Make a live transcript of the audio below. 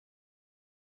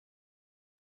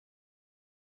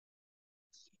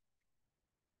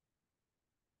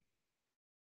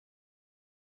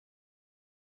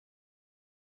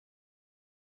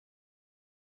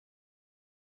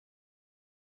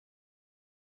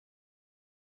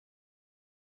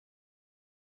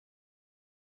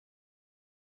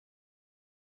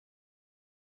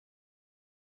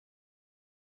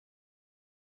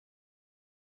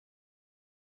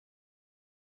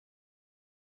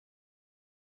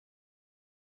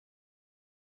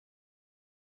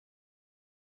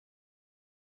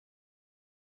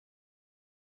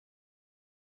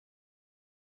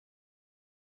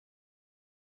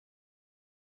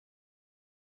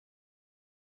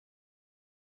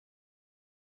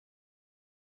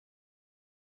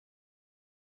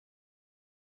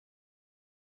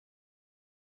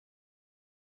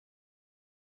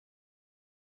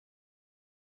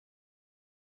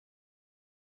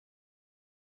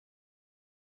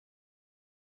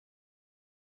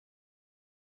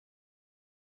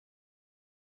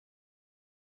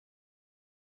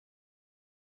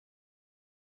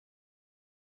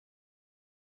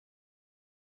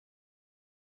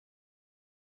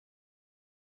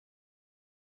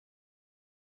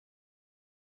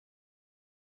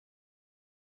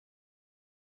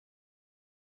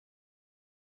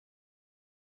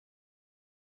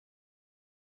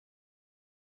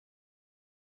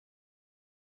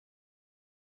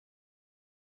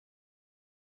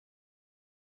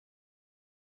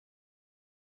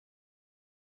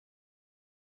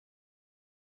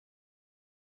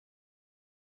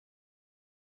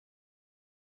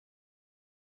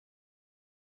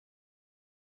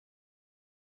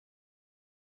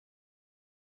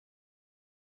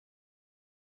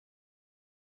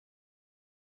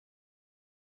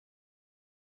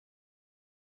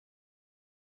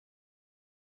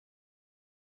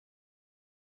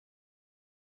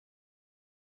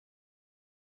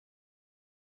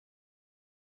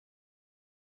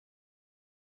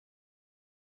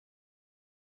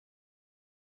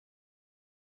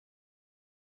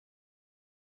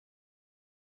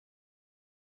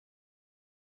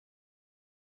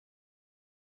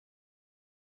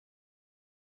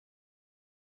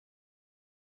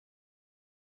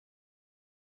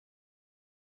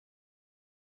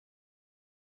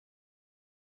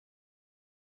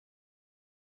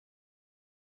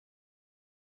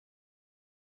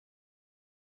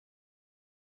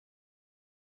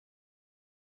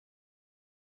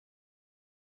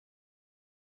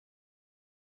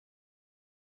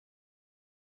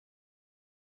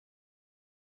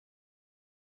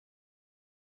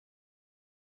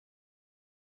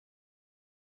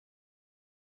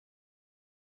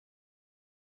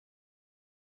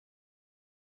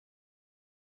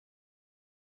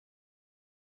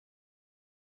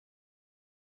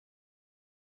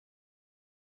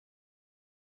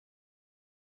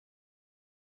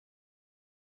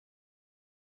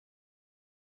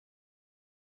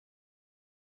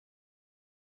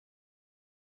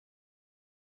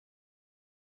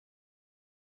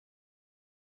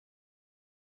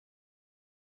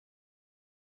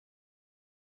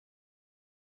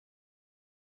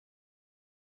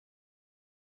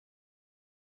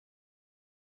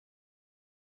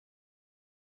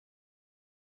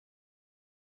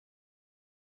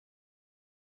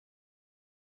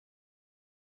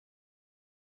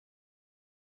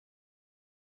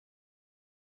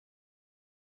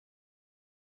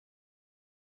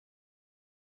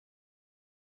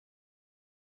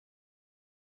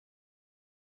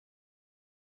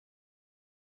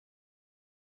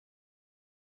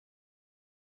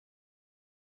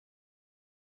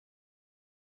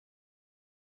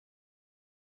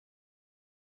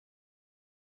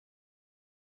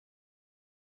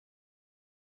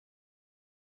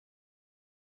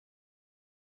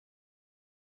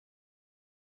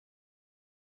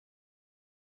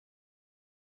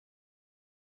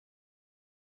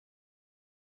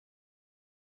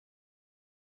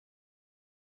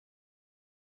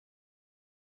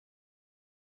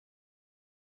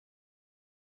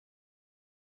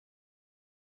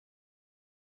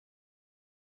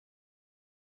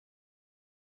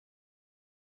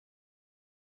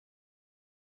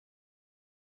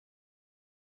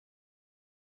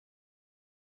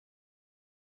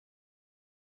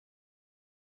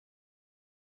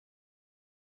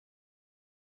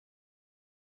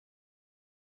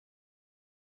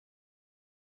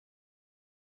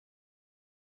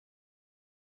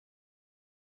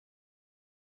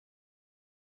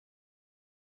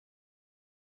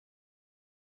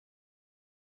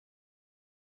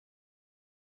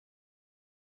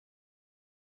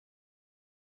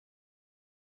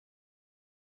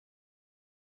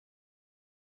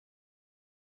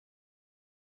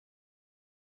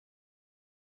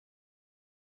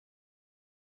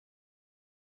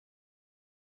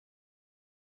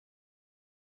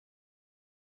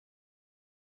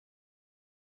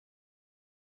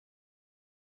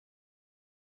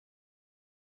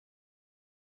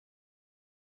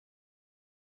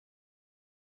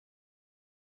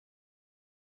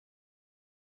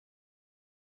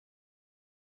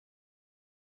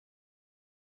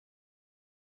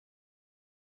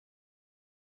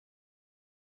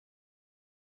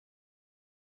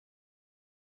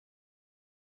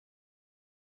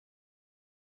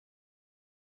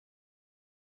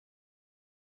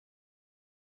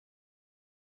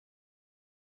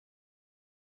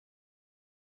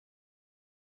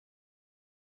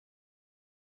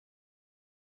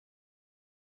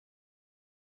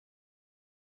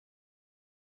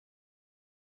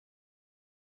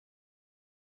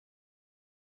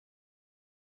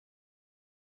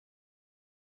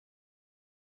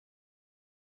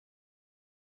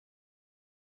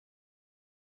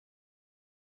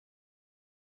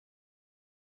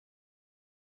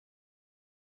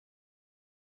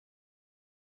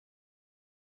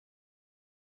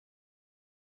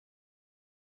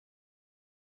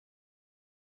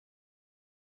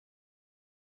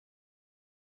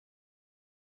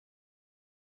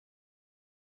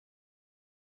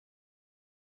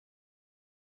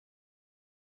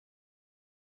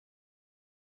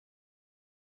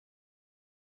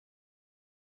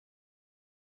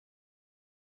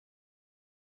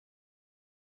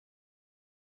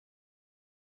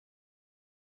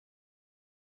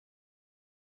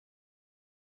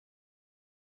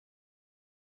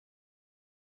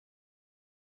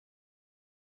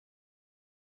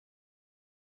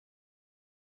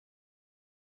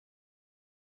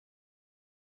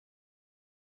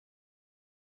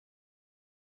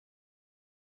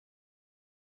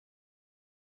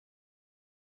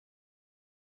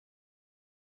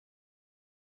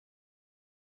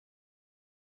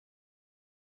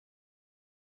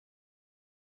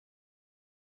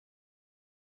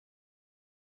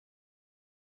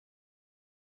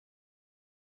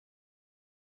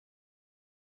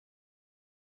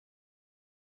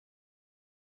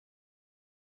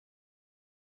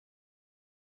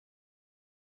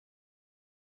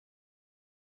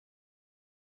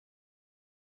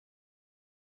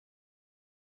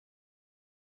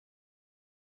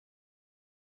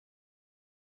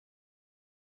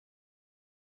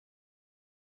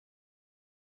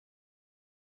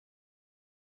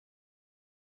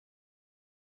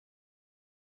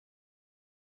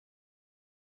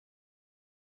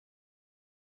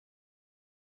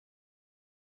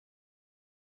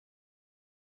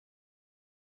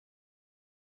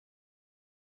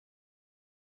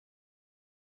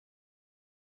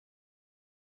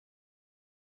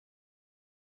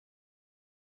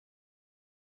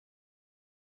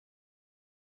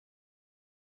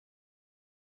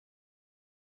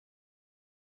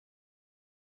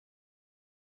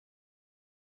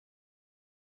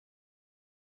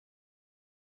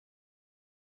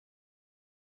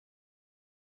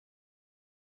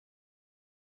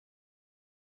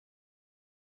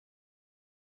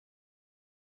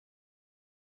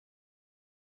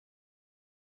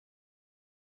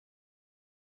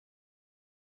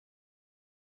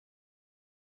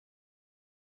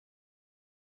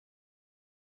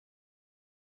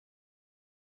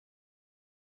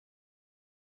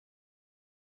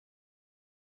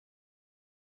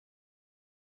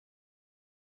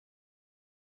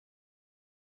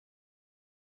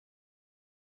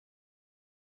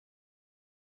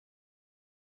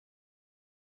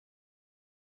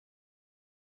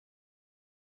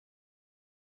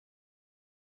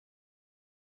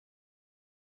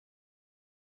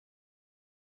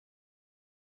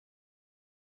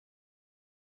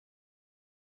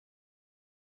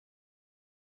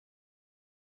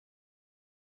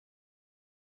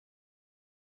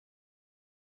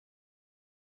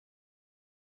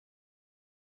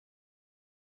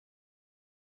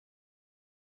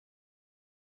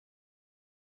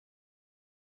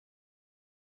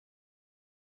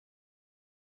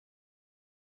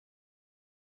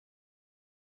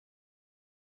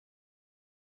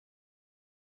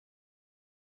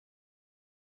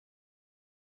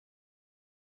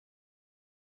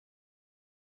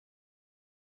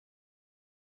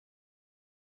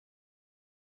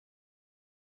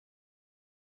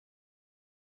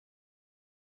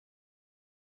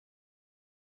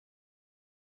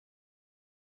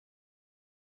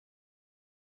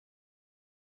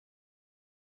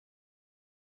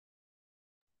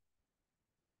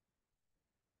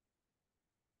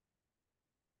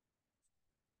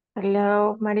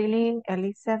Hello, Marilyn,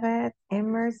 Elizabeth,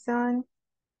 Emerson,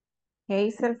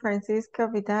 Hazel, Francisco,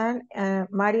 Vidal,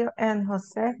 Mario, and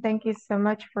Jose. Thank you so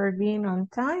much for being on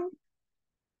time.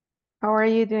 How are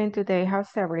you doing today? How's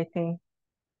everything?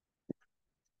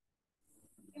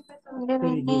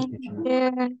 Pretty good, teacher.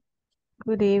 Yeah.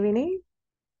 Good evening.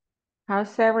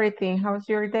 How's everything? How's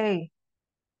your day?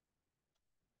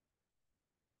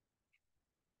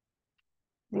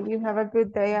 Did you have a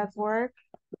good day at work?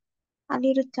 A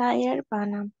little tired, but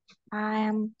I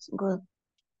am good.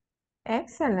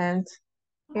 Excellent.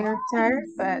 You're tired,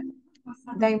 but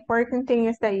the important thing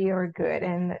is that you're good,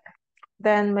 and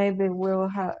then maybe we'll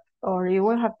have, or you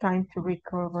will have time to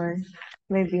recover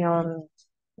maybe on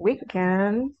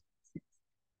weekend.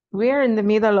 We are in the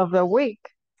middle of the week,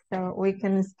 so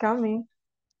weekend is coming.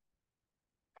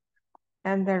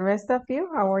 And the rest of you,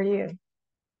 how are you?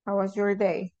 How was your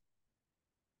day?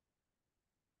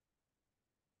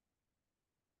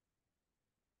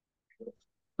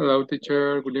 Hello,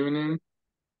 teacher. Good evening.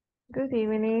 Good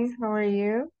evening. How are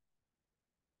you?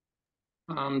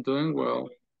 I'm doing well.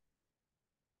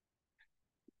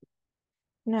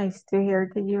 Nice to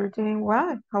hear that you're doing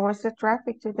well. How was the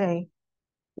traffic today?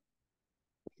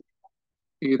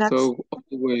 It's That's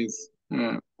always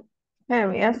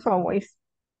heavy as always.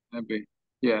 happy.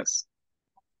 Yes.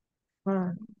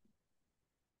 Hmm.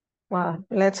 Well,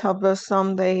 let's hope that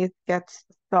someday it gets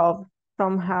solved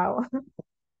somehow.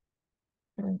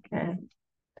 Okay.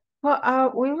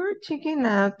 Well, we were checking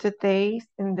out today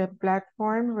in the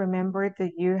platform. Remember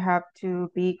that you have to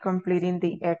be completing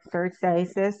the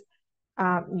exercises.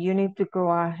 You need to go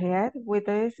ahead with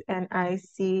this, and I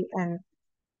see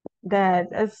that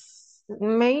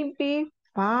maybe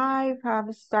 5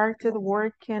 have started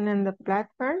working in the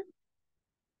platform.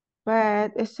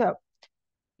 But so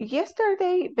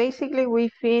yesterday, basically, we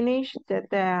finished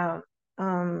the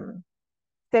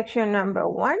section number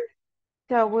 1.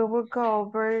 So we will go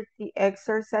over the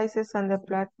exercises on the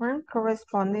platform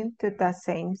corresponding to the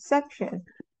same section.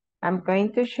 I'm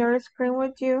going to share a screen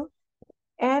with you.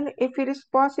 And if it is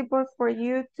possible for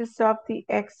you to solve the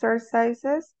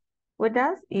exercises with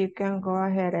us, you can go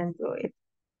ahead and do it.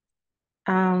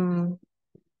 So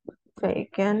you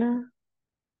can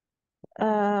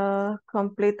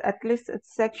complete at least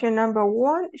section number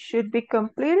 1 should be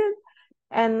completed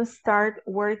and start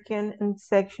working in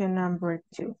section number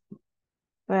 2.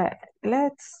 But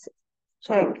let's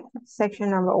check section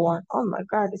number 1. Oh my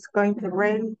God, it's going to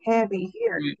rain heavy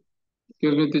here.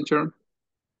 Excuse me, teacher.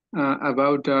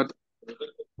 About that,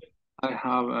 I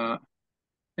have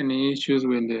any issues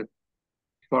with the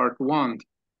part 1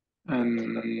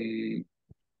 and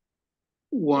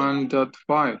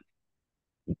 1.5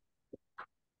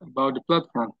 about the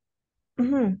platform.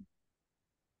 Mm-hmm.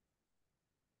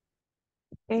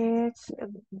 It's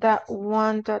that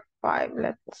 1.5.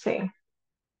 Let's see.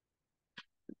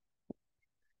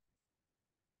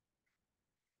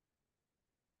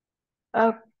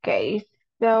 Okay,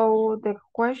 so the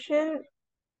question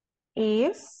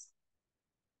is,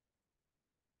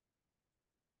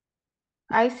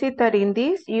 I see that in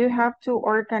this you have to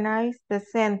organize the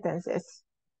sentences.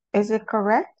 Is it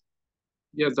correct?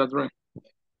 Yes, that's right.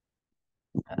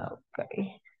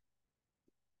 Okay.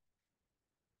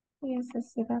 Yes, I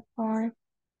see that part.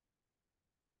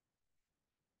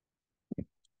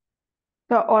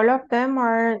 So all of them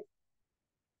are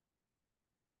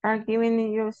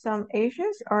giving you some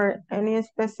issues or any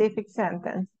specific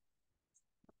sentence?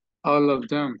 All of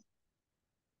them.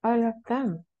 All of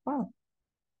them. Oh,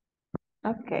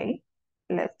 okay.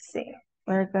 Let's see.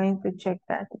 We're going to check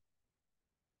that.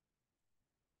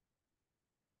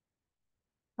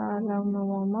 Allow me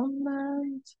one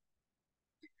moment.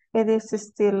 It is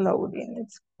still loading.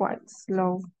 It's quite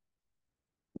slow.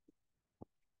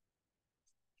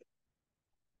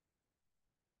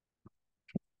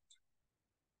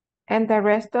 And the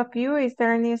rest of you, is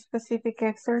there any specific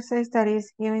exercise that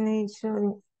is giving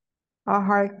you a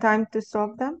hard time to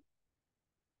solve them?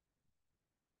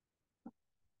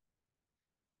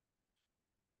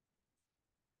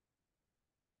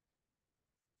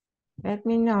 Let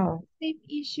me know. Same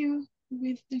issue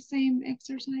with the same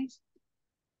exercise?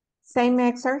 Same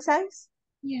exercise?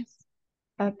 Yes.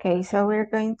 Okay, so we're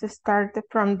going to start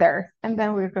from there and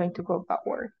then we're going to go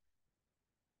backward.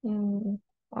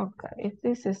 Okay, if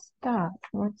this is stuck,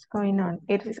 what's going on?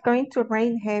 It is going to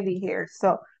rain heavy here,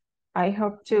 so I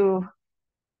hope to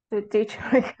teach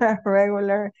like a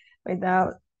regular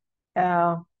without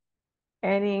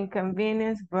any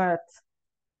inconvenience, but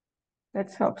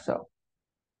let's hope so.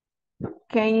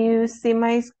 Can you see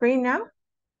my screen now?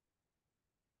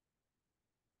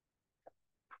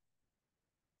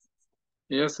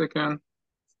 Yes, I can.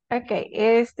 Okay,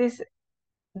 this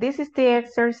is the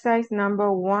exercise number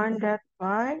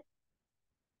 1.5.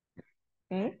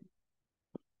 Okay.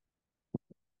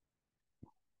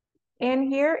 And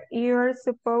here you're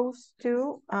supposed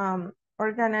to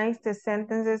organize the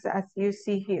sentences as you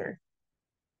see here.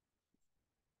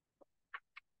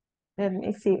 Let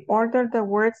me see. Order the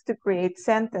words to create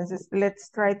sentences. Let's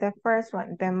try the first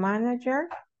one. The manager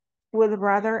would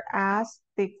rather ask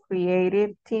the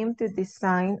creative team to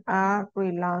design a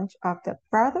relaunch of the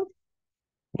product,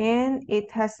 and it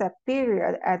has a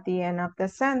period at the end of the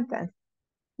sentence.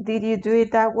 Did you do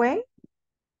it that way?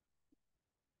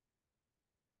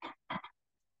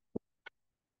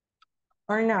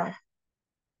 Or no?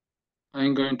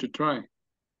 I'm going to try.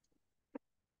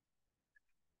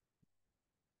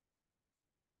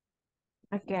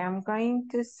 Okay, I'm going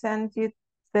to send you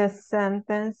the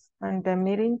sentence on the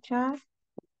meeting chat.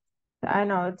 I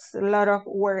know it's a lot of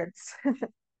words.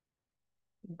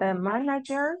 The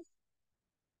manager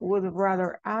would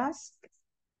rather ask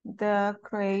the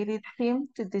creative team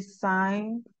to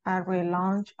design a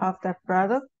relaunch of the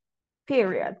product,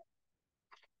 period.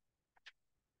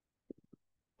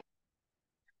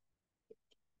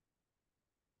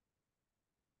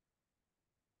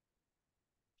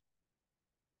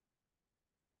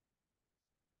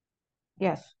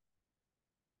 Yes.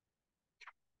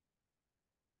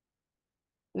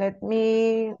 Let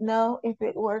me know if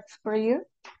it works for you.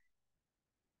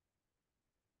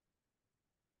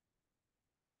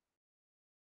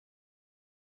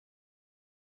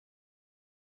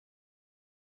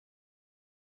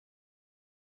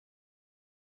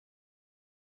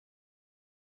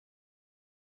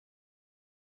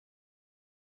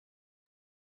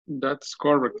 That's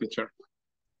correct, teacher.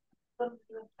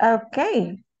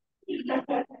 Okay.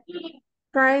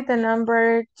 Try the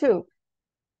number 2.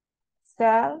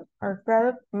 Sell or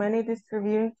product many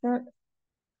distribution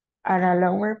at a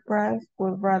lower price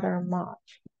would rather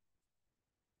much.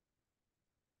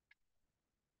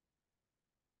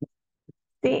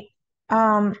 Sí.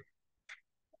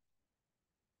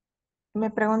 Me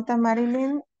pregunta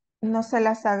Marilyn, no se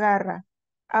las agarra.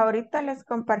 Ahorita les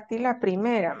compartí la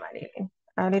primera, Marilyn.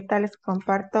 Ahorita les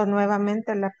comparto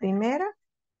nuevamente la primera.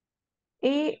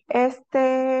 Y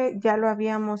este ya lo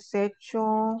habíamos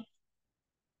hecho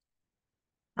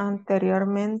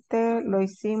anteriormente, lo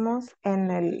hicimos en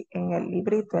el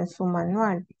librito, en su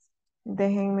manual.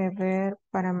 Déjenme ver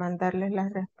para mandarles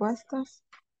las respuestas.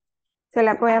 Se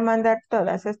las voy a mandar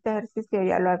todas. Este ejercicio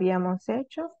ya lo habíamos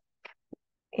hecho.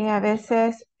 Y a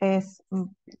veces es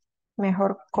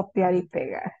mejor copiar y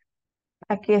pegar.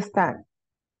 Aquí están.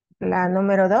 La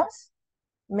número 2.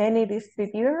 Many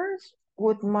distributors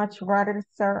would much rather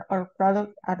sell our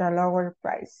product at a lower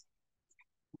price.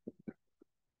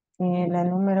 Y la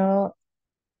número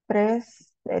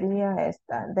 3 sería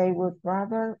esta. They would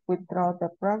rather withdraw the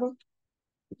product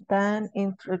than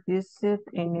introduce it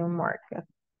in new market.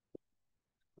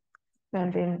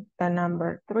 And then the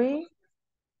number 3.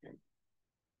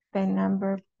 The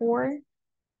number 4.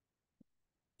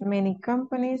 Many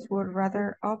companies would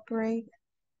rather operate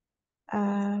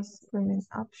as premium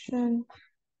option.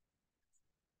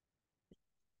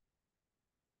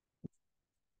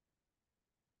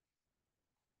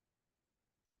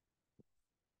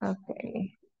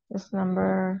 Okay, it's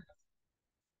number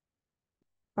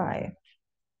 5.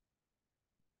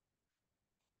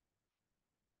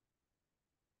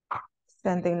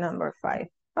 Sending number 5.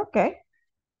 Okay.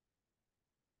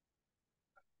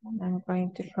 I'm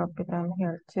going to copy them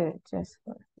here too, just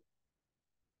for...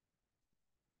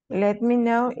 Let me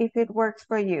know if it works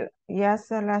for you. Ya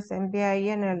se las envié ahí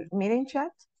en el meeting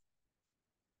chat.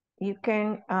 You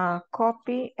can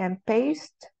copy and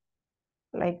paste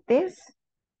like this.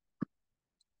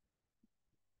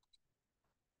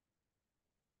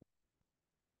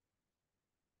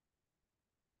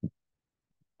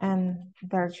 And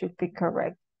that should be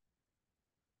correct.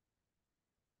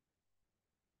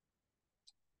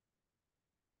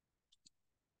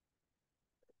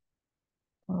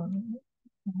 Mhm.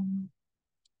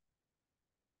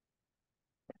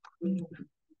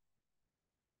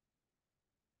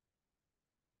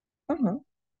 Mhm.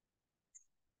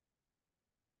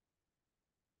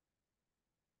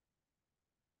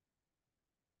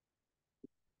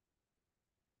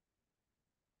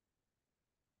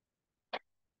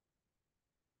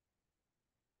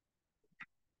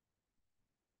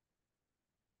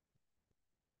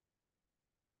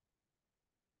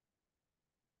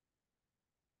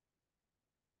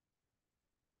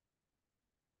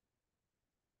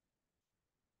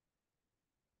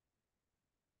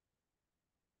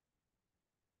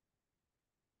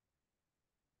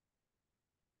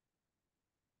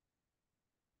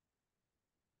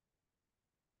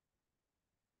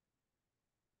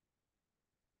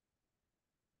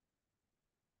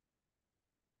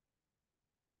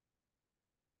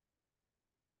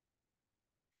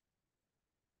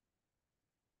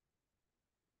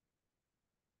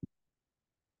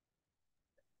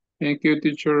 Thank you,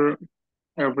 teacher.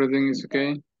 Everything is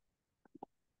okay.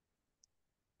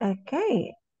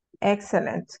 Okay,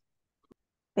 excellent.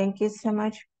 Thank you so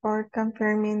much for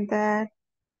confirming that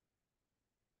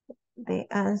the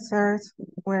answers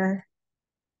were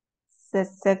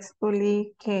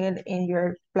successfully keyed in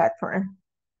your platform.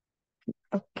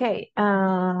 Okay,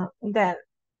 then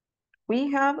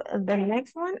we have the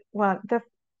next one. Well,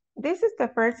 this is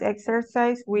the first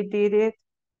exercise. We did it,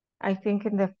 I think,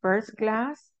 in the first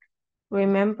class.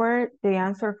 Remember the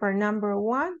answer for number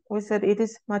one? We said it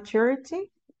is maturity.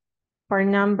 For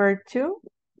number two,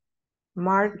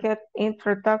 market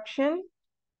introduction.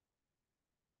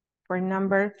 For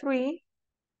number three,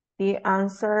 the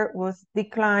answer was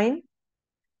decline.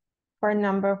 For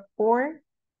number four,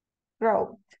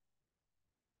 growth.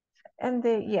 And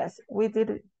yes, we did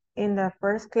it in the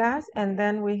first class, and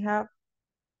then we have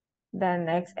the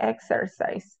next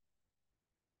exercise.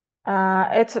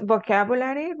 It's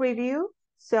vocabulary review.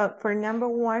 So for number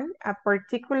one, a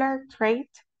particular trait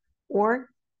or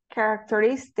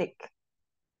characteristic.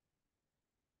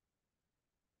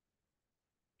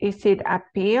 Is it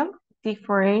appeal,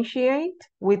 differentiate,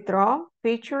 withdraw,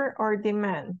 feature, or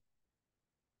demand?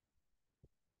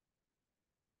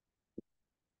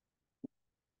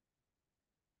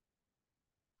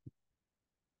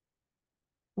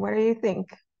 What do you think?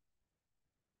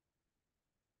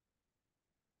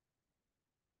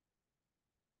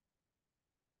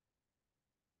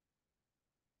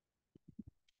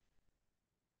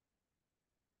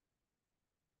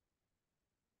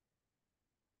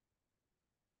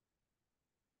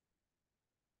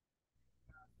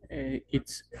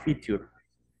 It's feature.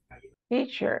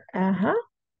 Feature,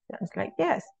 sounds like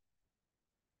yes.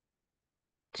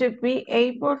 To be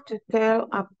able to tell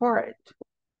apart.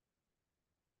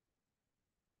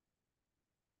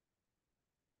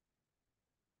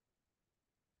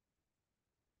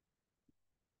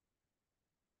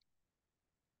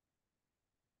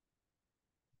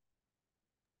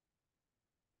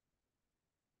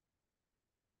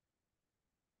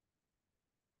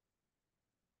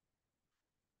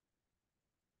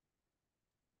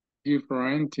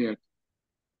 Differentiate.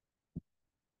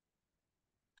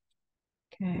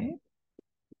 Okay.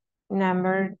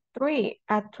 Number three,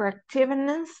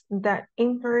 attractiveness that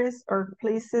interests or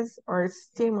pleases or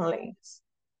stimulates.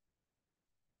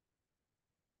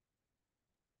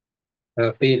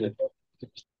 Appeal.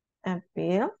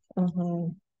 Appeal.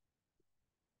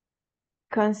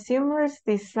 Consumers'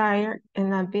 desire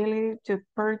and ability to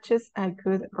purchase a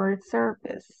good or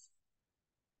service.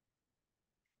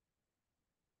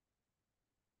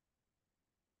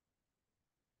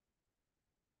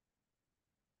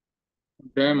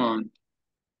 Demand.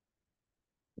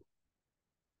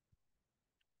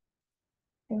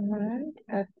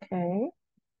 Okay.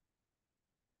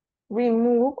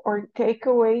 Remove or take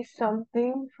away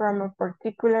something from a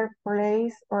particular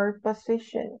place or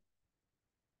position.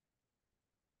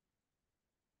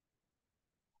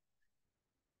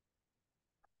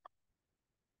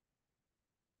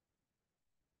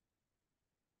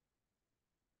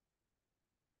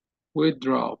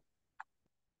 Withdraw.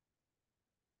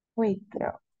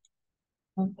 Withdraw.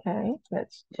 Okay,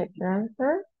 let's check your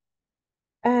answer.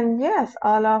 And yes,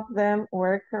 all of them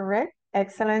were correct.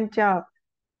 Excellent job.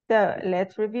 So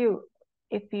let's review.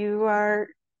 If you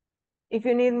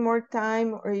need more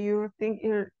time or you think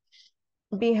you're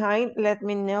behind, let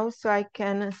me know so I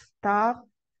can stop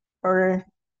or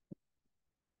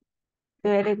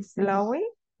get it slowly.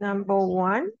 Number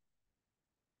one,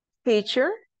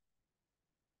 feature.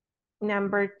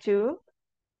 Number two,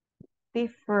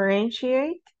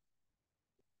 differentiate.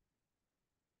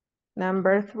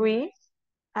 Number three,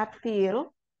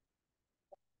 appeal.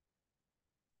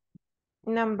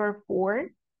 Number four,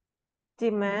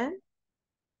 demand.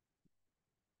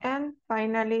 And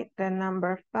finally, the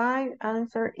number five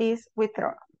answer is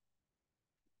withdraw.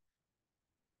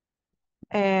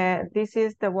 This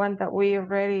is the one that we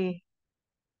already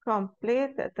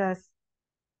complete.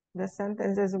 The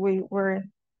sentences we were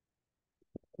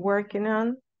working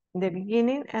on in the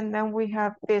beginning, and then we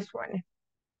have this one.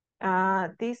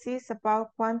 This is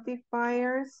about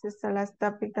quantifiers. It's the last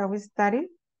topic that we studied.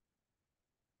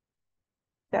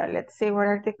 So let's see what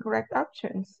are the correct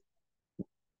options.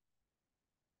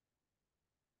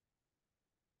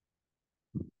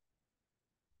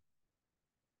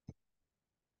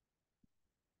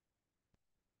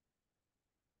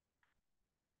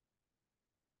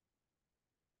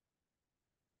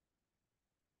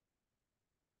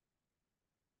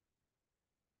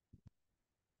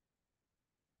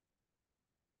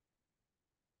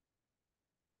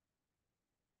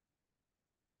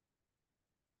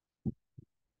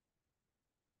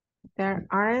 There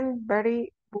aren't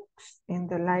very books in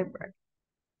the library.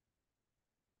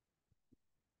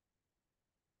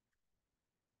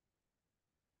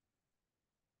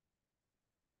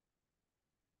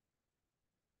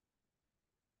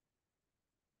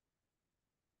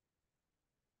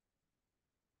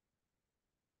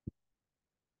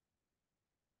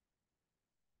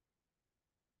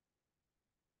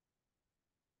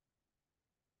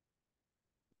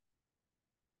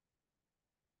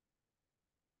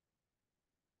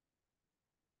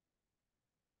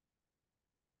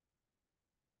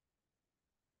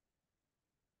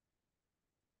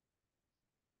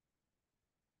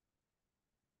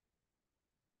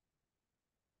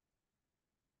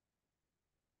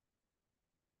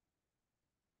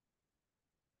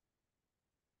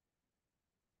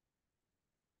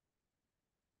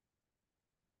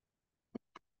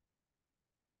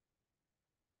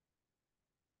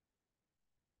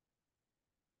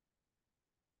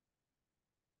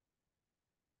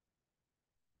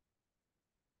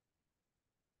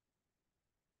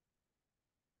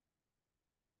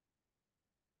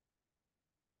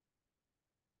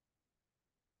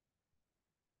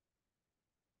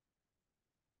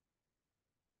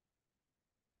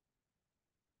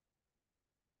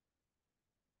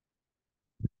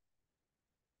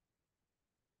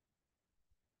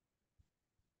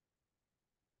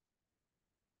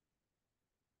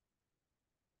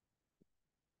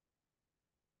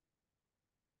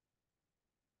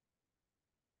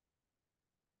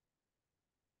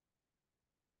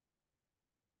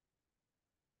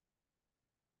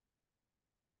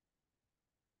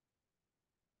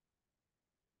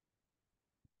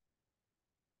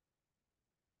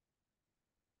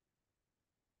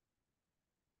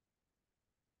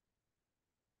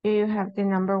 Do you have the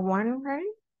number 1 ready?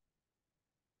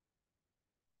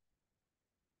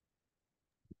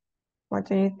 What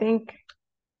do you think?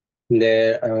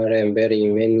 There are very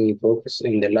many books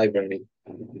in the library.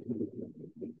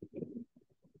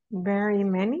 Very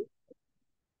many.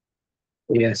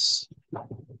 Yes.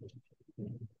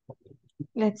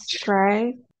 Let's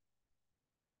try.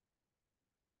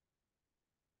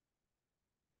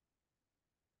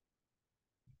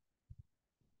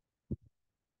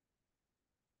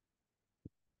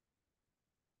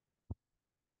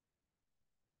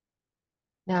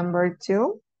 Number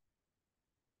 2.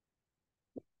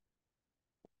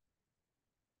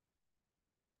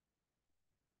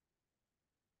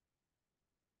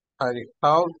 I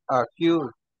have a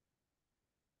few.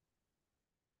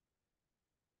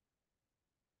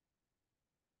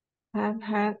 Have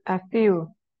had a few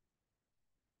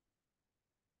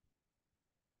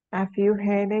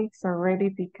headaches already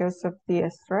because of the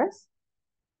stress.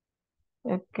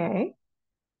 Okay.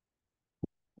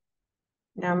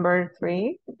 Number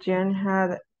 3, John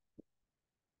had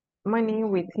money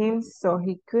with him, so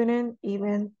he couldn't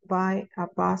even buy a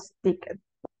bus ticket.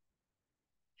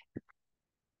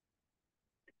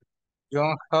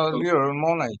 John has little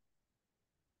money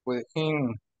with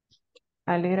him.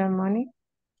 A little money.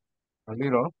 A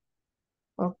little.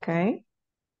 Okay.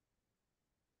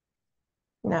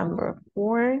 Number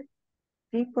 4,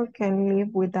 people can live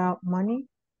without money.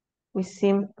 We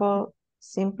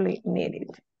simply need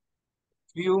it.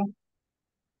 Few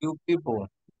people.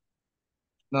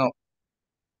 No.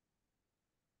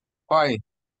 5.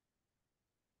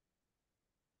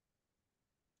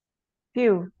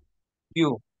 Few.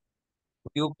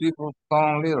 Few people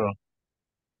come little.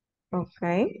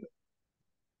 Okay.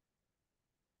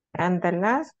 And the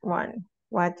last one,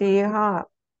 what do you have?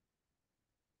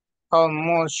 How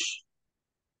much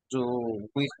do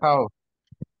we have?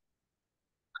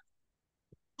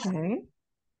 Okay.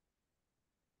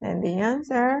 And the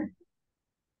answer,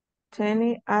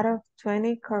 20 out of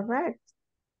 20 correct.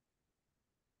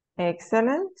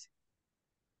 Excellent.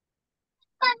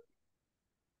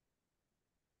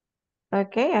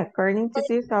 Okay, according to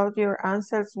this, all your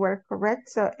answers were correct.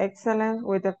 So excellent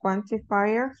with the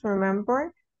quantifiers.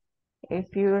 Remember, if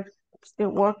you're still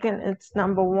working, it's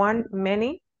number 1,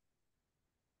 many.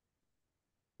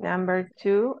 Number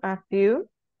 2, a few.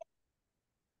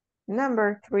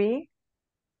 Number 3,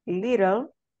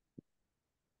 little.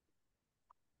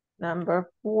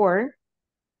 Number 4,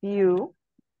 few.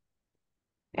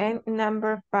 And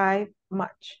number 5,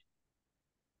 much.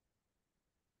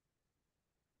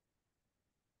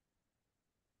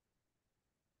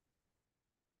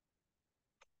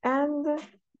 And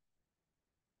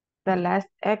the last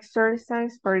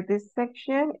exercise for this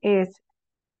section is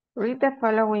read the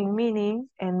following meanings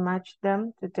and match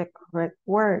them to the correct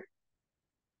word.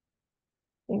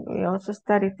 I think we also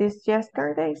studied this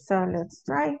yesterday, so let's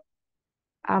try.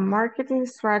 A marketing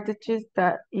strategy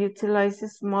that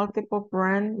utilizes multiple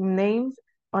brand names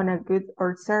on a good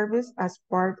or service as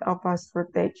part of a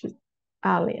strategic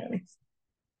alliance.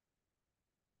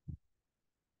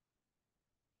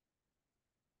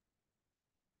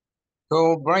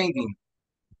 Co-branding.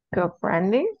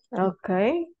 Co-branding,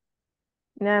 okay.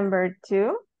 Number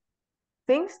 2,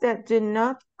 things that do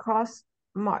not cost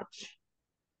much.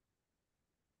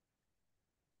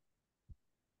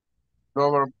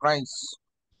 Lower price.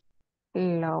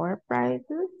 Lower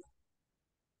prices.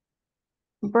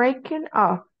 Breaking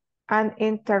off, an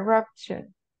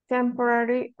interruption,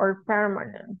 temporary or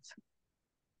permanent.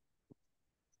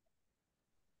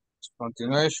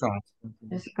 Continuation.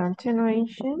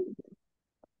 Discontinuation.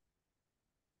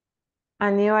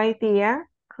 A new idea,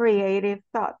 creative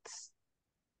thoughts.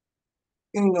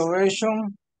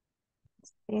 Innovation.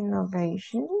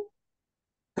 Innovation.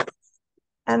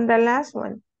 And the last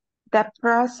one, the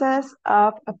process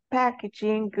of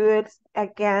packaging goods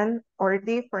again or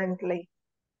differently.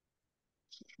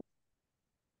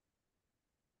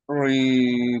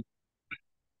 Repackaging.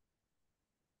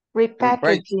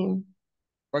 Repackaging.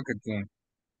 Packaging.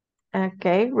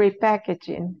 Okay,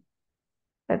 repackaging.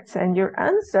 Let's send your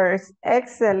answers.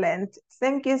 Excellent.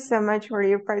 Thank you so much for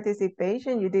your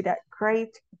participation. You did a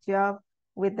great job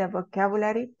with the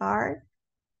vocabulary part.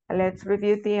 Let's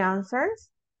review the answers.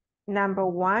 Number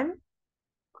 1,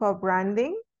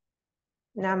 co-branding.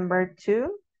 Number 2,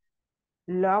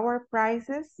 lower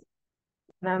prices.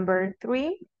 Number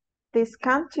 3,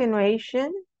 discontinuation.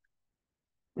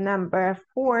 Number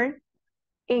 4,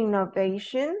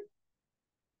 innovation.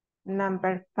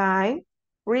 Number 5,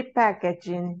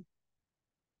 repackaging.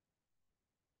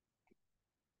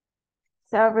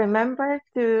 So remember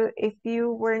to, if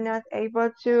you were not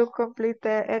able to complete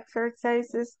the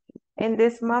exercises in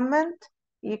this moment,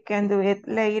 you can do it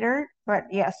later. But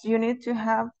yes, you need to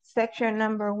have section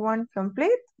number 1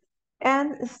 complete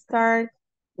and start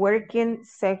working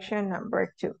section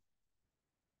number 2.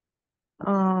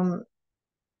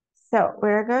 So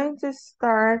we're going to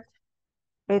start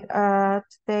with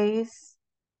today's,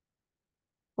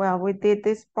 well, we did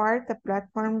this part, the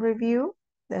platform review,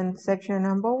 then section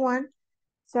number 1.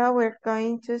 So we're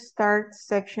going to start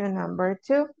section number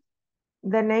 2.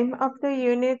 The name of the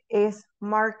unit is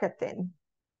marketing.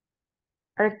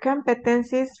 Our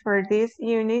competencies for this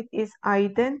unit is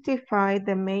identify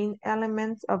the main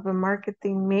elements of a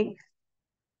marketing mix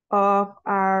of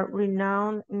a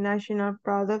renowned national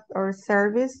product or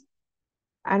service,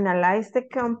 analyze the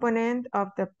component of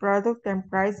the product and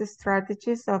price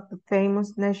strategies of the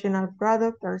famous national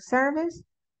product or service,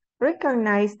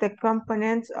 recognize the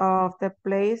components of the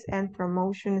place and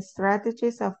promotion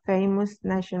strategies of famous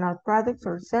national products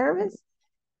or service,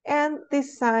 and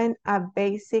design a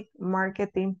basic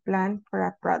marketing plan for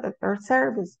a product or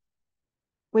service.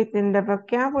 Within the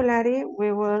vocabulary,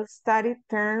 we will study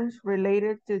terms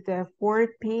related to the 4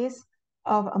 P's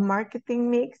of a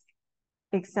marketing mix.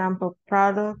 Example,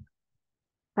 product,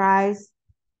 price,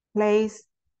 place,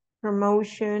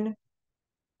 promotion,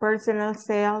 personal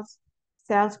sales,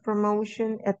 sales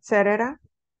promotion, etc.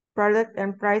 Product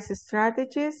and price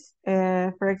strategies,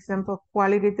 for example,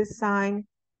 quality design,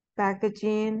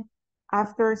 packaging,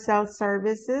 after-sales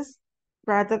services,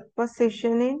 product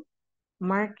positioning,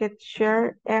 market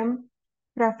share, and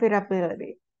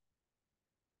profitability.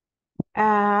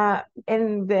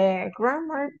 In the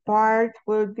grammar part,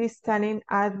 we'll be studying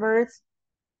adverbs,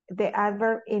 the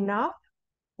adverb enough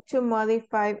to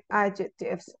modify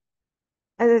adjectives.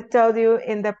 As I told you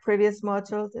in the previous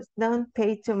module, just don't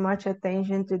pay too much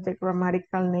attention to the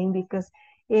grammatical name because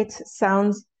it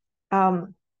sounds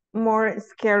more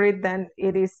scary than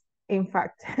it is in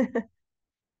fact.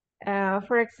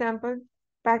 For example,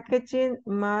 packaging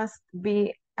must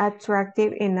be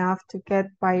attractive enough to get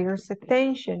buyers'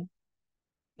 attention.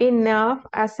 Enough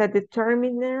as a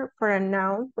determiner for a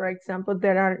noun. For example,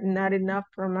 there are not enough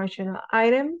promotional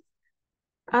items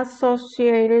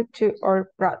associated to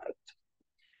our product.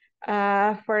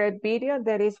 For a video,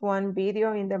 there is one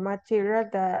video in the material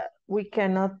that we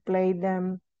cannot play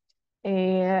them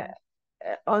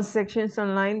on sections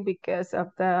online because of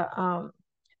the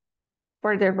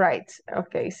for the rights.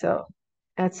 Okay, so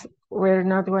we're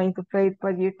not going to play it,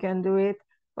 but you can do it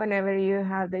whenever you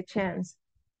have the chance.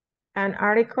 An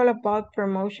article about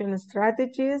promotion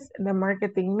strategies, the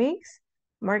marketing mix.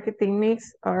 Marketing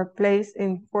mix are placed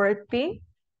in 4P.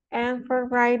 And for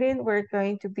writing, we're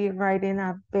going to be writing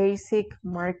a basic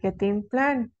marketing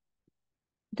plan.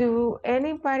 Do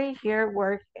anybody here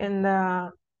work in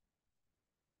the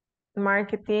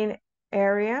marketing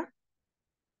area?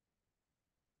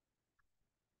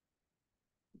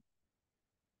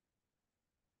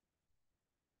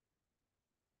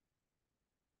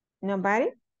 Nobody?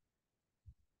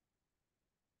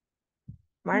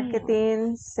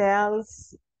 Marketing,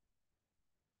 sales?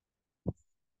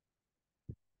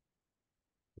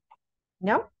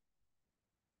 No?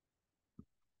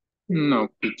 No,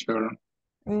 teacher.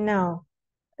 No,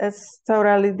 it's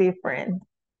totally different.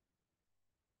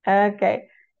 Okay.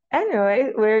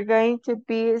 Anyway, we're going to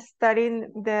be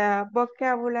studying the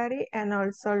vocabulary and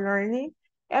also learning.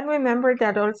 And remember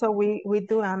that also we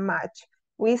do a match.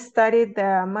 We study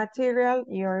the material,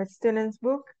 your student's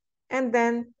book, and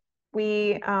then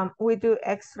we do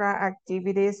extra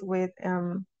activities with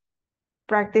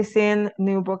practicing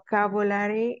new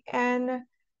vocabulary and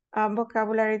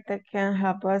vocabulary that can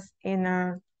help us in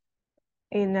a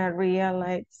real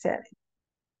life setting.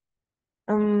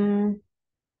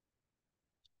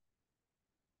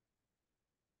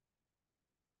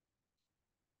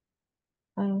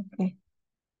 Okay.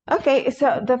 Okay,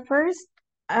 so the first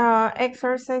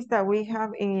exercise that we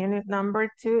have in unit number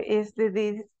 2 is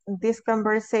this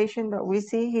conversation that we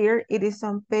see here. It is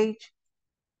on page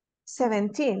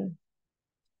 17.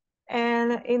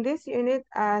 And in this unit,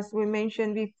 as we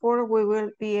mentioned before, we will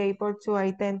be able to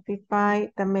identify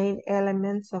the main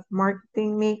elements of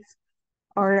marketing mix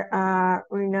or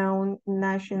renowned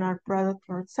national product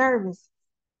or service.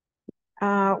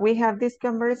 We have this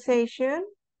conversation.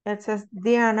 It says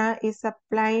Diana is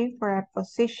applying for a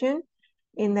position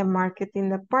in the marketing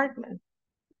department.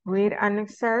 Read an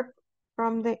excerpt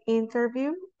from the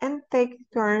interview and take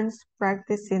turns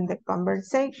practicing the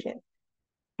conversation.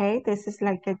 Okay, this is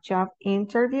like a job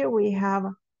interview. We have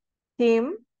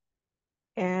Tim,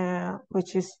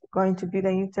 which is going to be the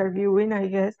interviewing, I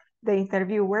guess, the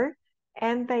interviewer,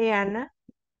 and Diana,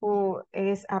 who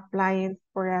is applying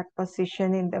for a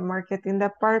position in the marketing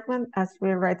department, as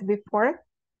we read before.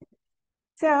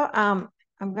 So I'm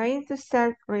going to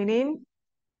start reading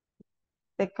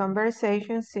the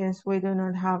conversation since we do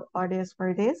not have audience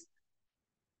for this.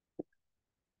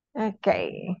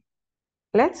 Okay,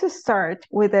 let's start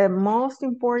with the most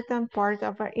important part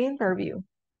of our interview.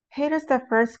 Here is the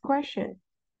first question.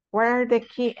 What are the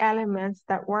key elements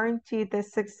that guarantee the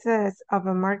success of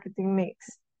a marketing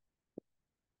mix?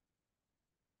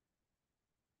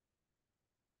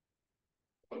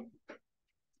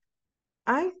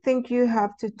 I think you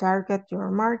have to target your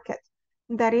market.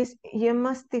 That is, you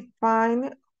must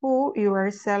define who you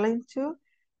are selling to,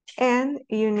 and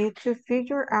you need to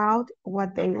figure out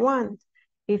what they want.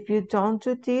 If you don't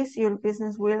do this, your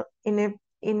business will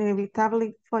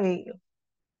inevitably fail.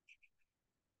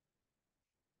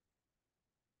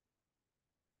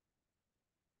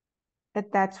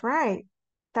 That's right.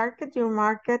 Target your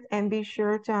market and be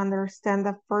sure to understand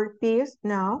the 4 P's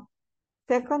now.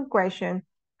 Second question,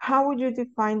 how would you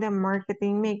define the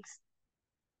marketing mix?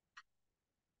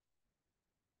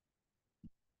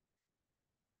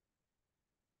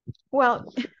 Well,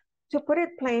 to put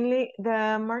it plainly,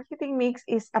 the marketing mix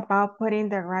is about putting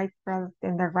the right product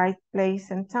in the right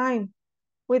place and time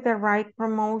with the right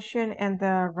promotion and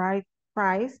the right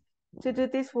price. To do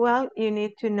this well, you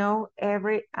need to know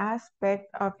every aspect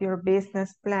of your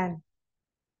business plan.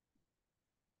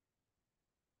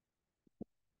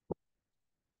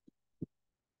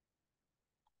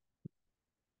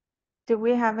 Do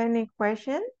we have any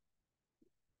questions?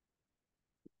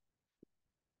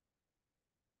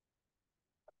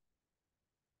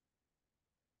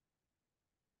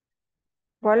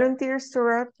 Volunteers to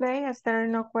role play, as there are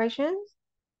no questions?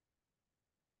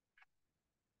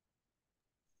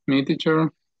 Me,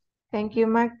 teacher. Thank you,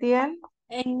 Magdiel.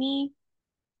 And me.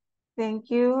 Thank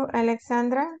you,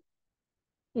 Alexandra.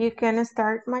 You can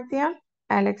start, Magdiel.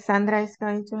 Alexandra is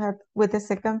going to help with the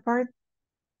second part.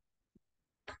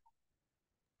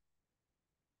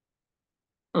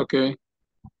 Okay.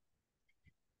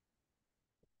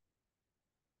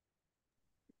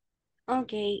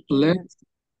 Okay.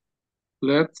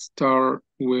 Let's start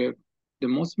with the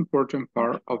most important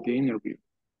part of the interview.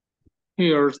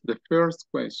 Here's the first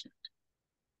question.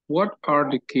 What are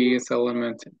the key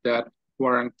elements that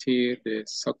guarantee the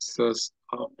success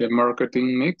of the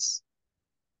marketing mix?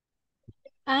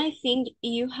 I think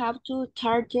you have to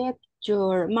target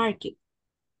your market.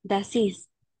 That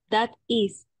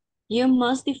is, you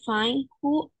must define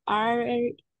who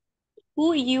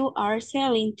you are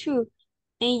selling to,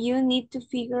 and you need to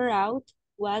figure out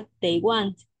what they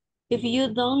want. If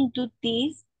you don't do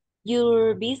this,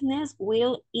 your business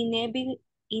will inevitably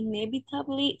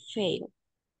fail.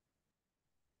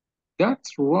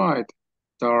 That's right.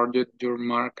 Target your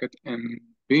market and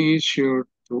be sure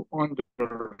to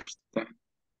understand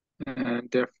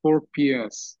the 4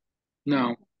 P's.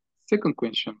 Now, second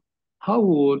question. How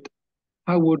would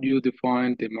you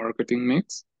define the marketing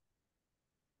mix?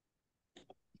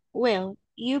 Well,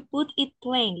 you put it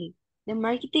plainly. The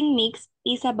marketing mix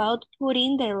is about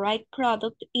putting the right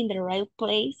product in the right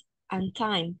place and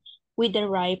time with the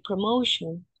right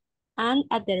promotion and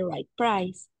at the right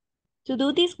price. To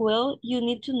do this well, you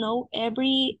need to know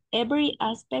every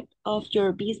aspect of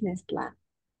your business plan.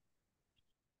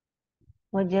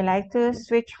 Would you like to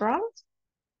switch roles?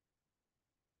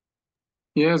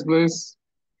 Yes, please.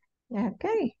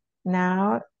 Okay,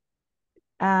 now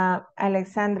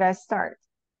Alexandra start.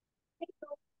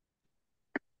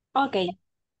 Okay,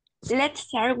 let's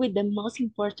start with the most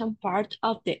important part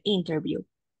of the interview.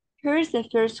 Here's the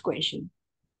first question.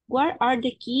 What are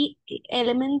the key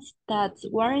elements that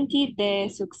guarantee the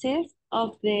success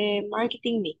of the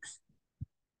marketing mix?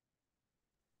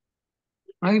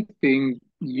 I think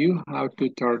you have to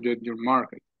target your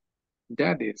market.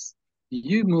 That is,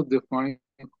 you must define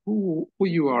who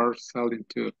you are selling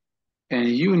to, and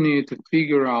you need to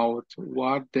figure out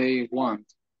what they want.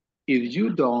 If you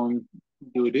don't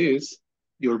do this,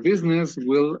 your business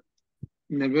will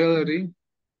inevitably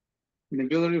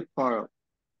fail.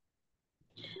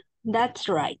 That's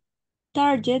right.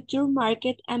 Target your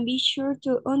market and be sure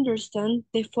to understand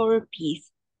the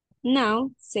 4Ps. Now,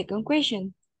 second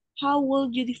question. How will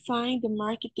you define the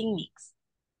marketing mix?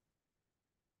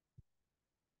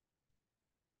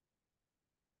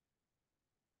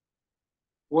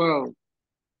 Well,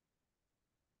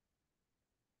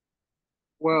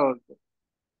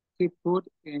 to put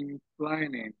in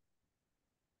plainly,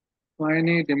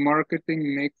 the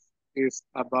marketing mix is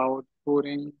about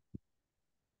putting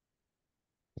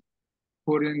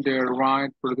the right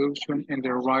production in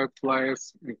the right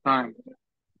place and time,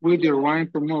 with the right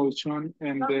promotion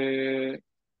and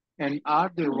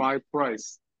at the right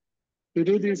price. To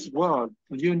do this well,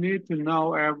 you need to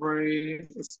know every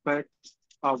aspect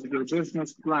of your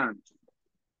business plan.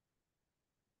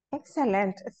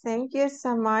 Excellent. Thank you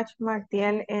so much,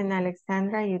 Martiel and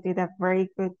Alexandra. You did a very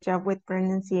good job with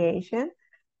pronunciation.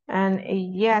 And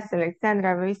yes,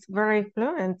 Alexandra is very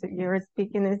fluent. Your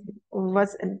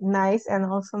was nice. And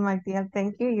also, Martiel,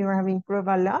 thank you. You have improved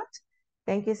a lot.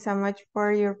 Thank you so much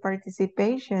for your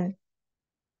participation.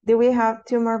 Do we have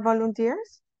 2 more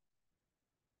volunteers?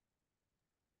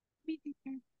 Me,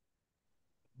 teacher.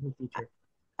 Teacher.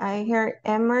 I hear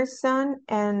Emerson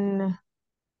and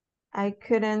I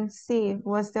couldn't see.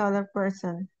 What's the other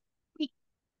person? Me.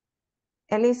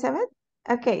 Elizabeth?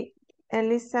 Okay.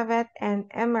 Elizabeth and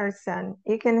Emerson.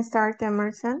 You can start,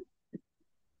 Emerson.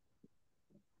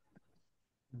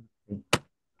 Okay.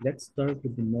 Let's start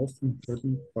with the most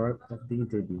important part of the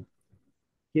interview.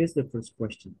 Here's the first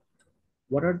question.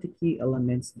 What are the key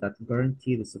elements that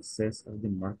guarantee the success of the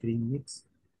marketing mix?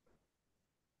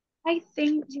 I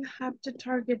think you have to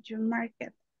target your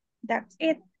market. That's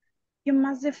it. You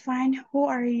must define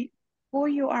who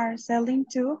you are selling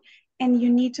to, and you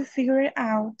need to figure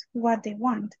out what they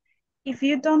want. If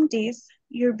you don't this,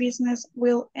 your business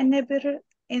will inevitably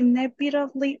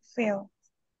fail.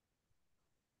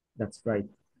 That's right.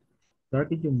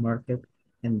 Target your market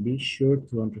and be sure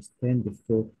to understand the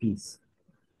 4Ps.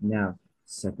 Now,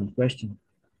 second question.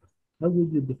 How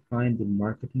would you define the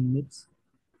marketing mix?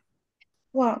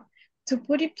 Well, to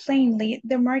put it plainly,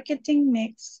 the marketing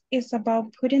mix is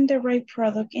about putting the right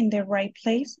product in the right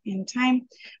place and time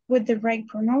with the right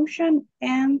promotion.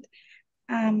 And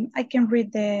I can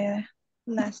read the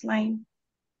last line.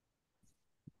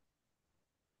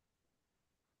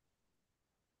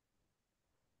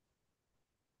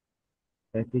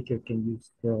 Teacher, can you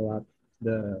scroll up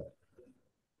the...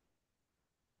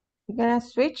 You gonna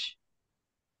switch?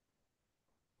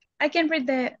 I can read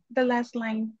the last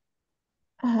line.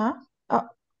 Uh-huh.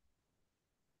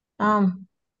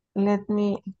 Let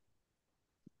me,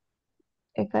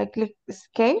 if I click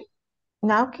escape,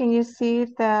 now can you see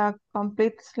the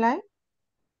complete slide?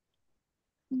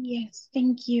 Yes,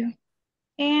 thank you.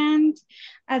 And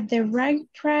at the right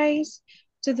price,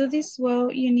 to do this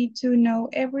well, you need to know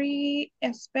every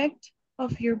aspect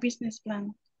of your business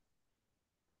plan.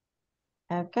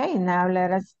 Okay, now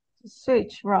let us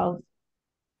switch roles.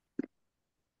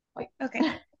 Wait.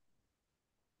 Okay.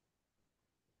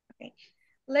 Okay,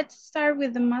 let's start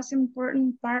with the most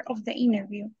important part of the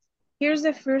interview. Here's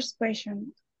the first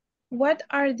question. What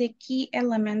are the key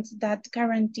elements that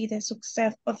guarantee the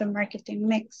success of the marketing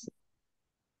mix?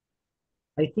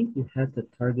 I think you have to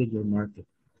target your market.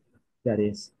 That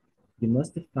is, you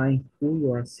must define who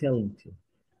you are selling to,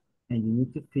 and you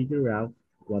need to figure out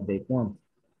what they want.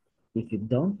 If you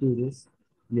don't do this,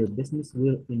 your business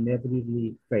will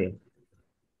inevitably fail.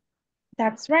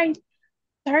 That's right.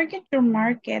 Target your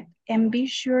market and be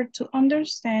sure to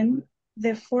understand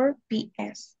the 4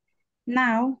 Ps.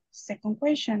 Now, second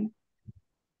question.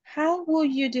 How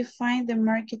would you define the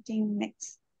marketing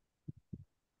mix?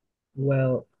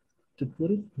 Well, to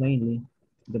put it plainly,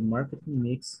 the marketing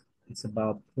mix is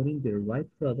about putting the right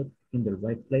product in the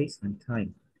right place and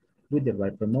time, with the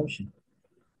right promotion,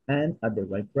 and at the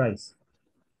right price.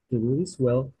 To do this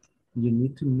well, you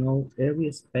need to know every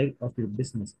aspect of your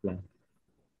business plan.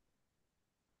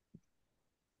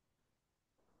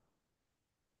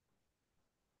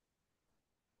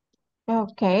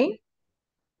 Okay,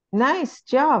 nice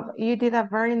job. You did a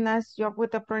very nice job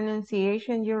with the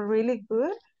pronunciation. You're really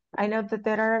good. I know that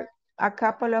there are a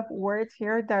couple of words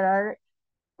here that are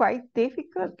quite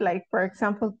difficult, like for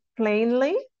example,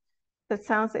 plainly. That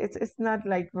sounds, it's not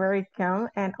like very calm,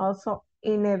 and also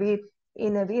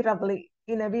inevitably.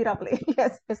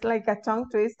 Yes, it's like a tongue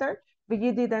twister, but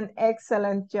you did an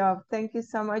excellent job. Thank you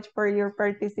so much for your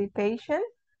participation.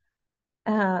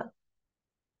 Uh,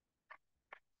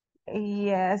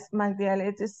 yes, Magdiel,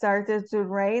 it started to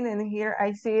rain, and here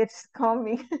I see it's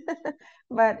coming.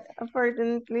 But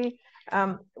unfortunately,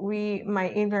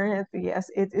 my internet, yes,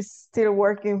 it is still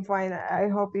working fine. I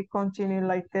hope it continue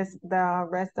like this the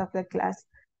rest of the class.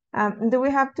 Do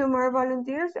we have two more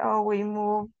volunteers, or we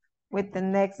move with the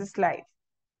next slide?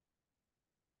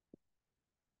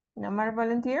 No more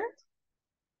volunteers?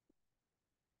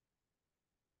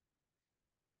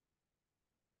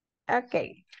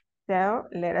 Okay, so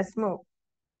let us move.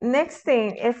 Next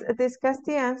thing is discuss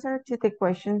the answer to the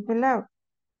questions below.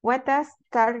 What does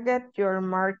target your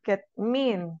market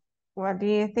mean? What do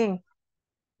you think?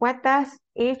 What does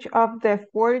each of the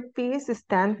four P's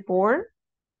stand for?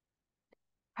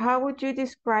 How would you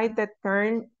describe the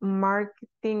term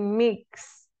marketing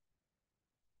mix?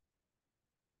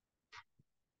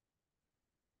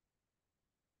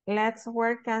 Let's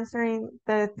work answering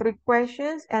the three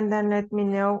questions, and then let me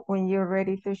know when you're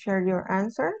ready to share your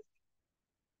answer.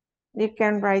 You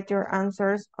can write your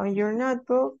answers on your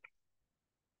notebook,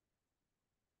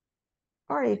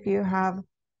 or if you have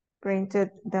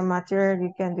printed the material,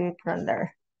 you can do it from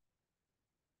there.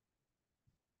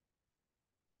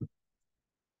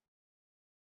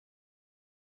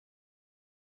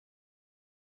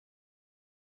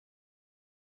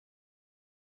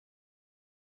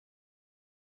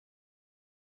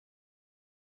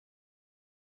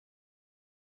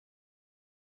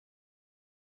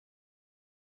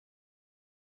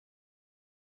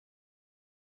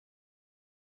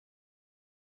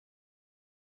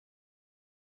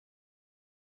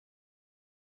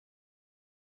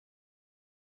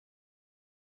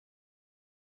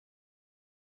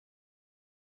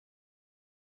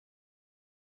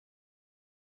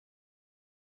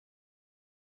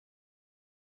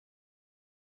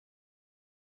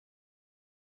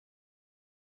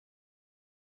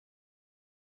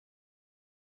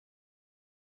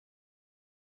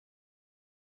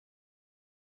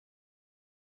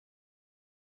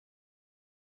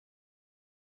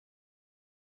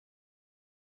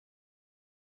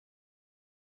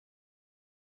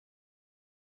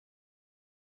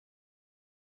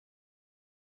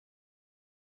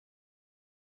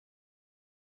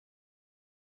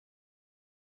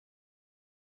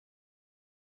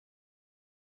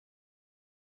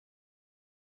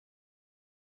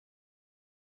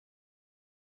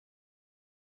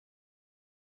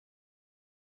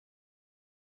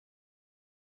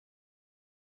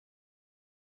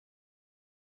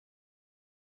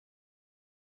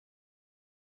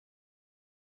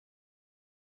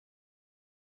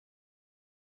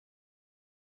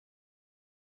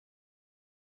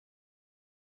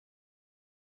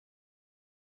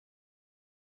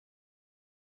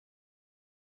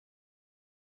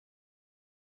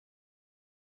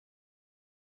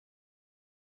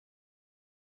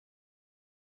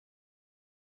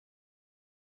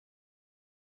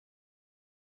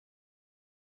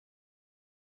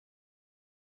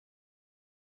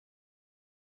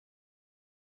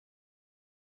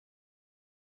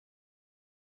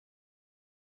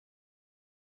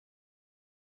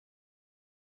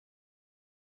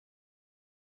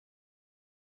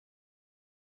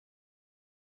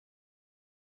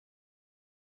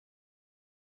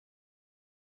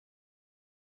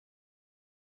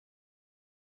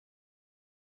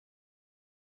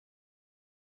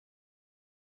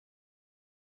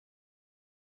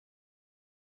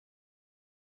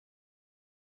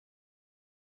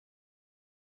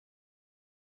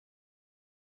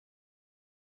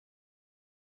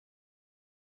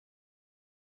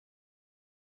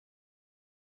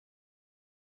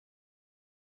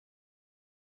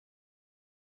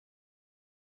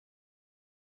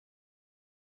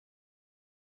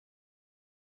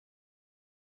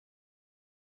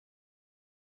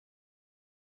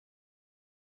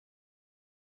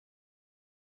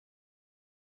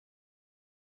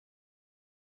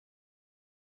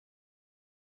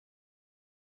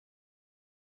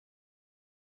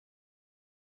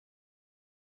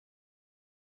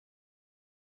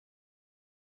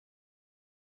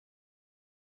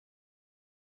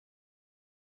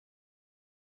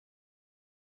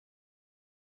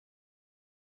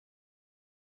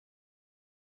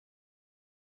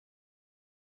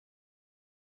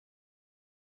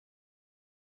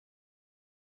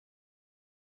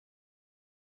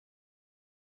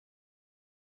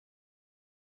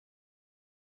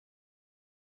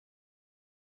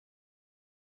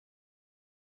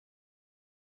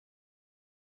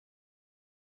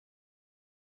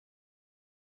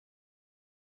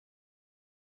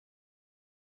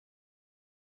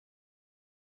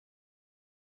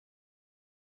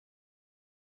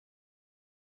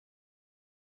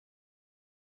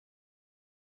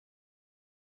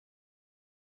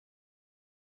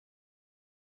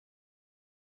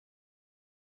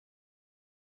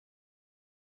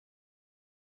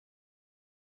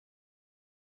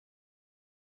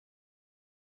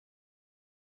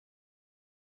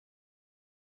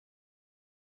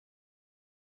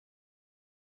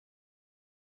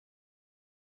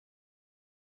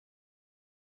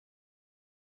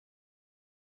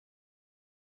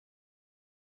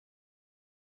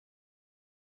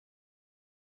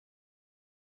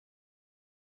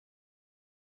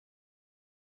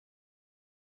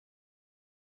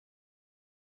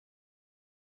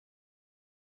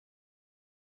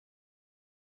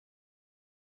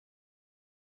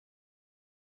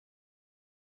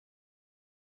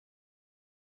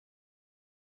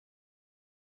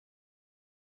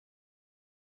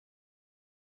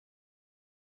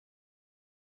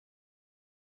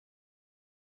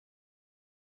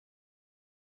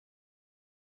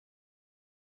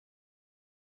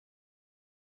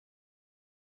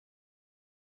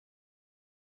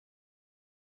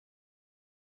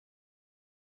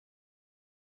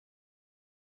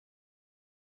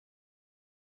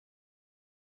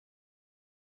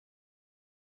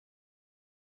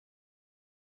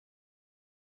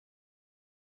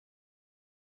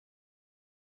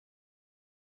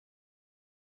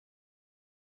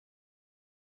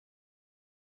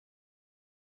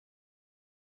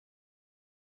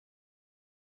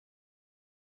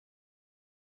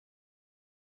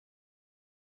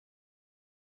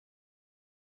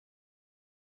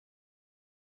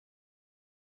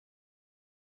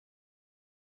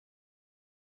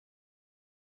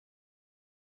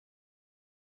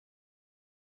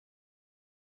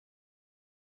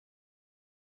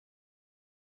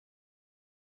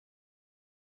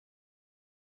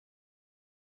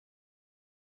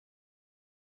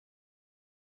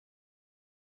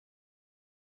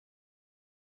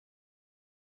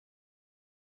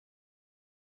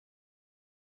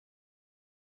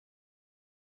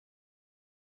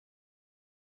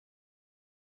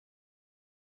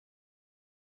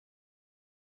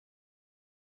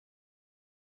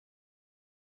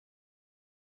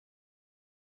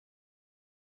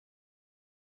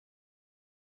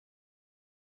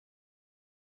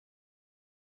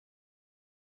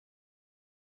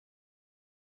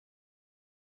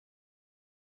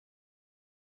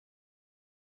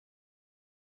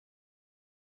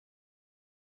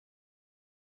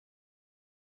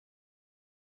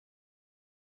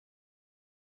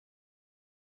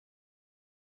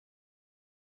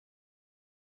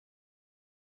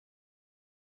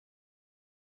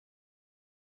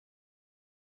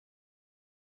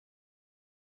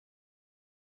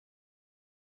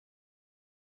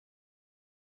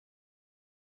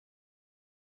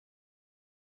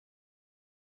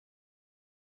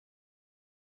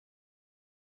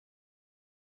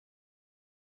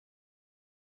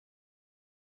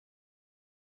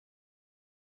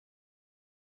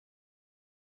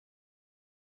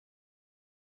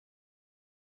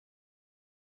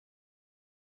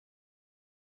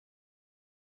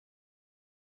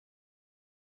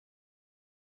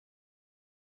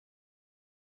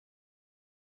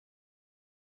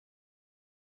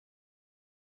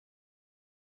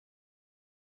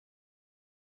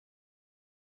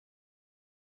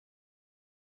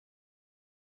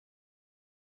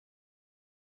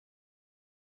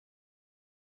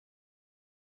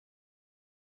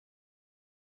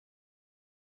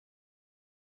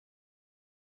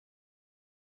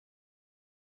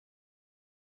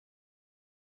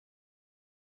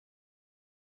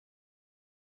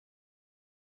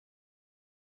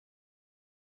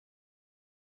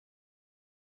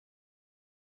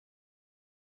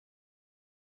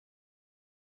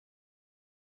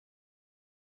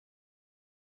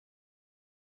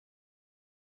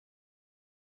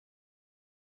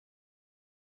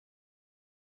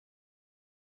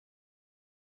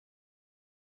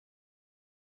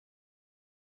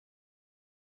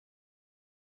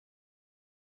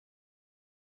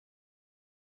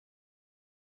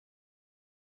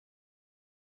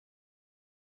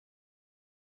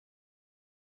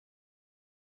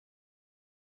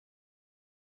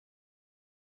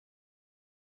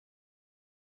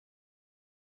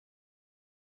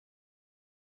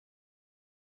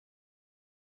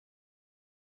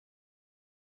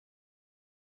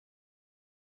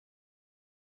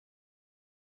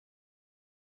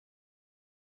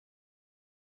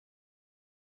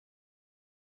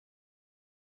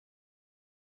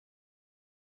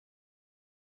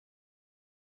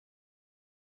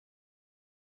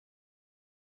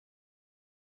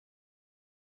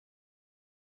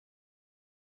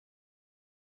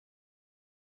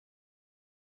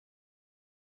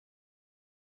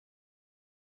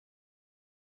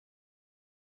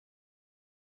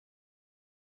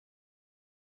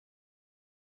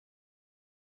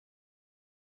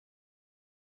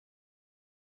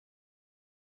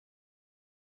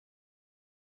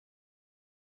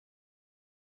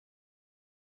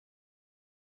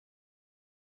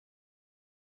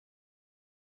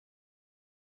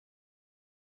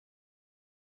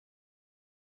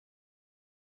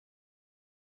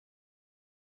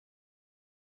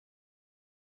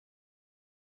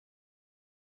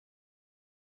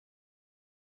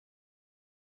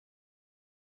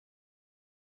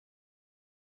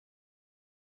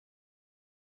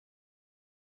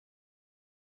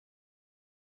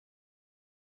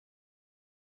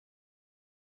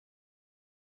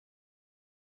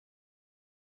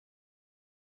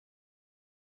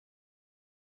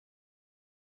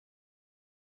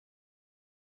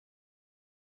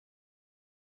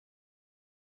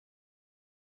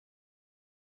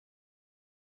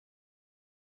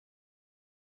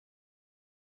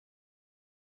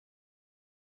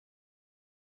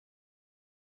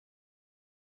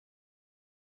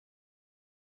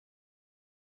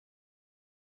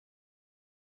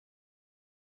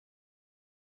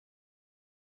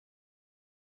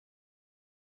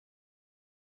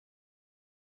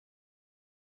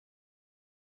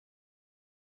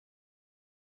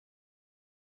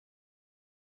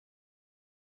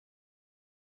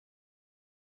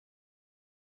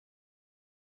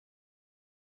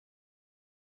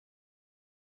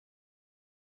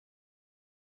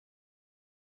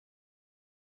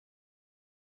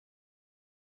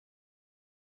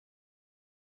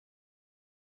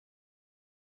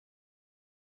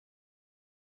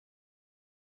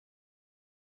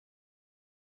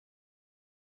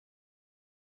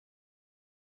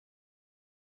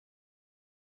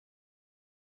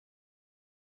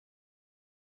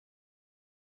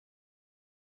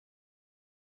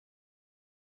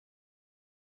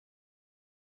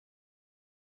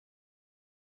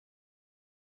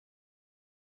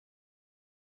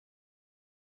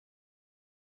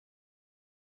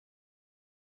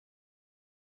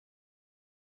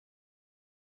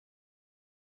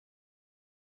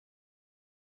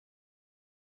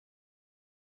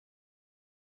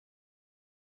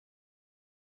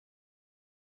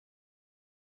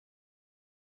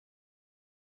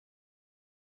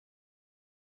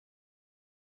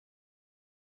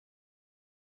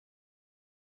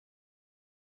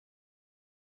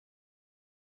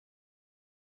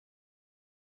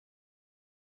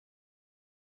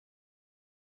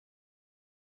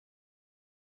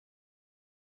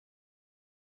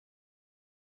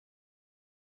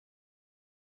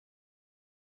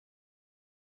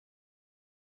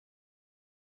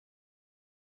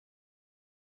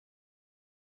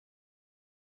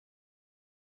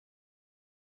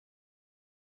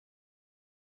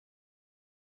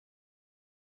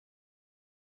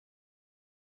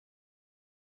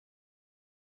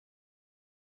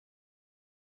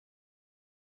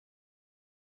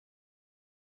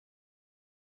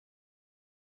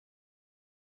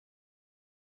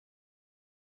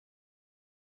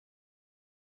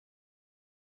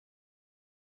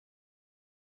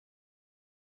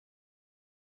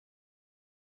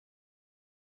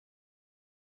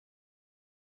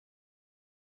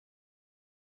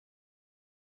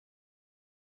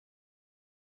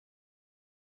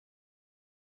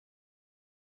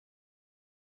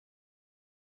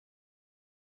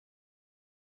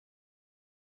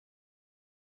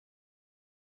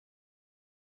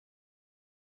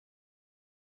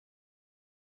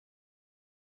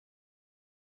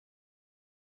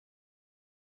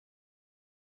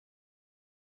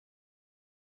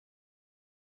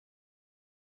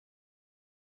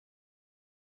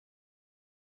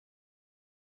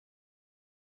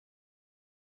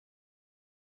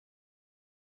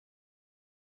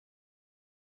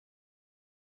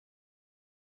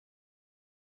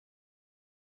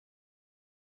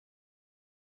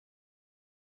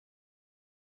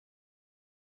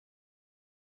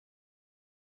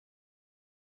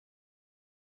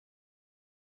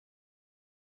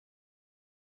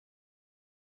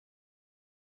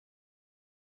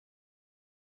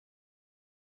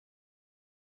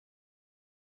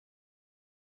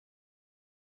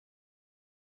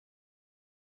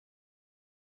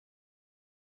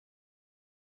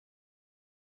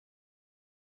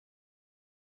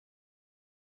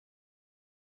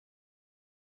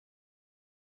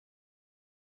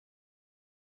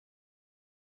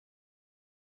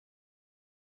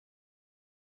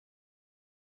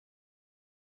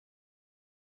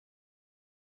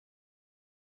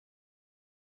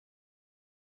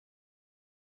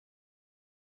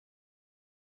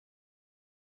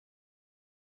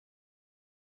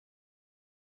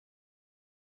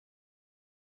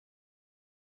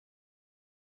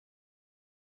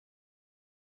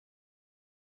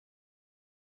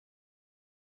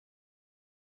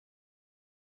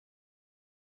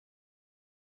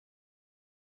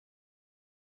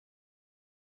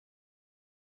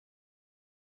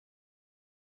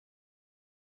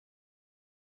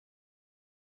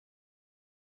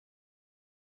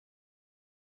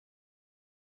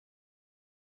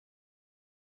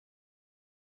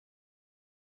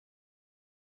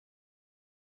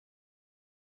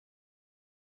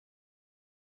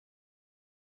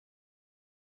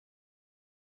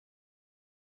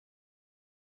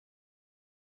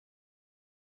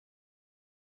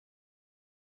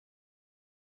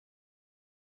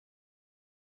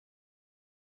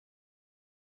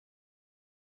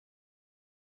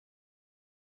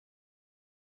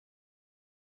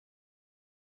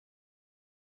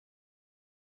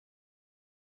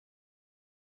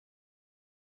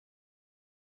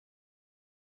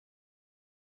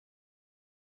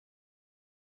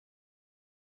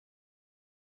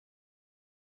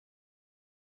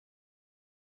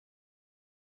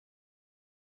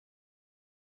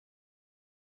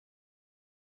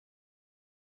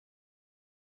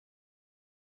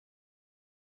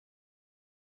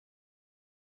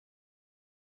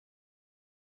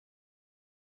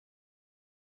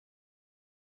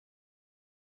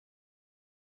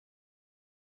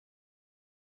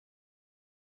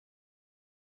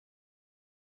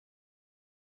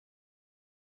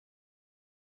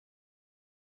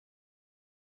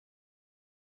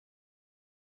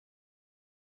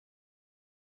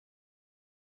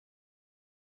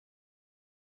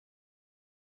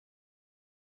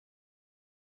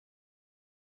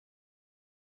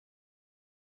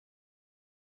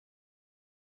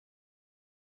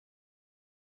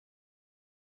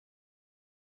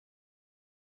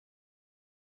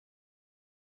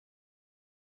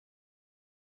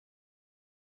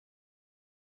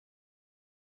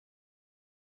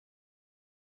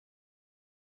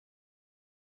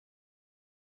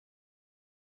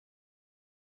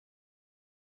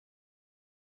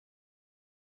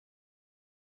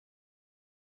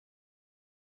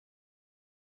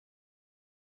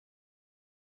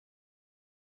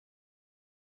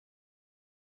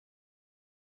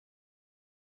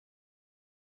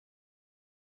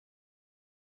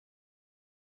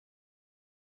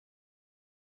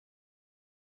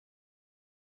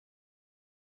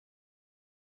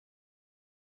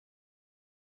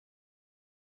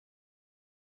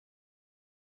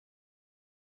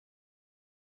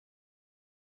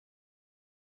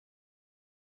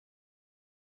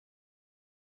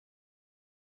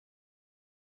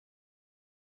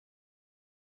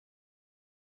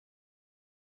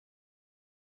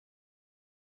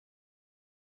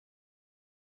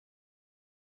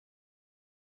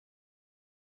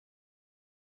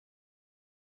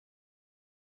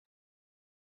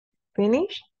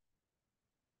 Finished?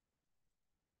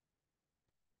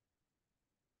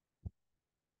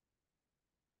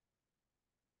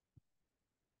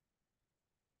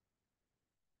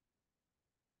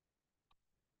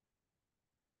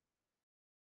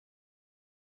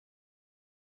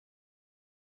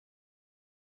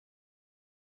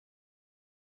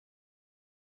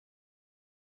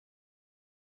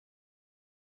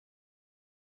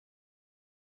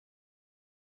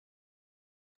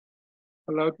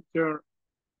 Hello, teacher.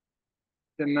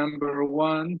 The number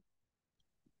one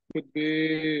could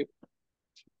be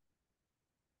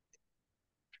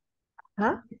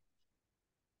Huh?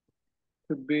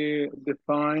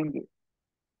 defined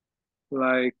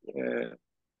like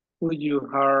who you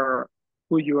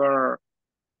are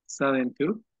selling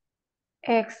to.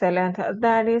 Excellent.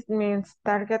 That is means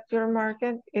target your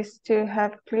market is to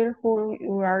have clear who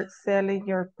you are selling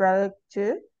your product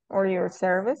to or your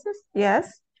services.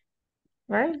 Yes.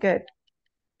 Very good.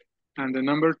 And the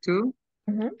number two,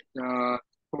 Mhm.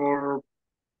 for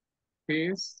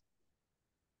piece,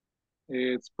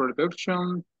 it's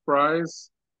production, price,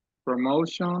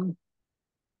 promotion,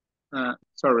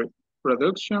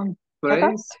 production, Product.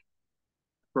 place,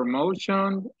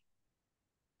 promotion,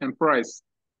 and price.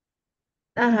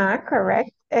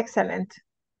 Correct. Excellent.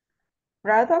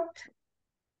 Product,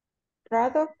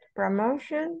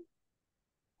 promotion,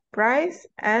 price,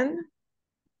 and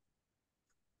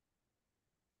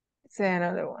say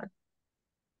another one.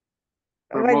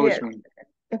 But yes, Promotion.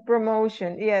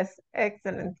 promotion. Yes,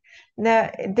 excellent.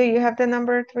 Now, do you have the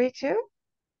number 3 too?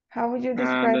 How would you And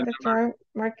describe the the term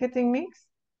marketing mix?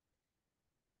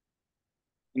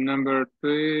 number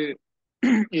three,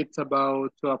 it's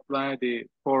about to apply the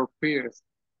 4 Ps.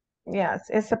 Yes,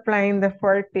 it's applying the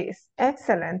 4 Ps.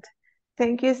 Excellent.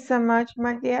 Thank you so much,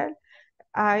 Magiel.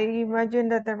 I imagine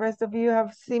that the rest of you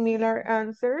have similar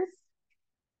answers.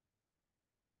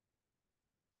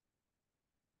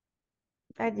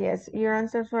 And yes, your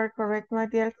answers were correct,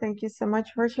 Magiel. Thank you so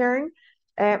much for sharing.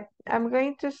 I'm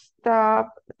going to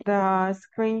stop the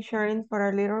screen sharing for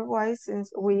a little while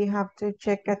since we have to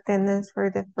check attendance for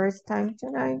the first time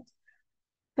tonight.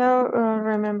 So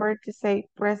remember to say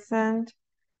present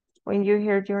when you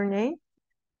hear your name.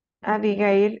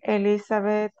 Abigail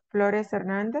Elizabeth Flores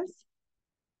Hernandez.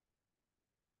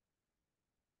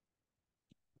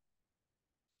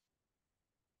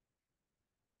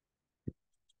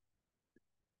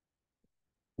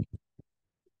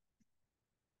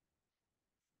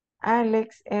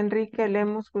 Alex Enrique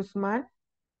Lemos Guzmán.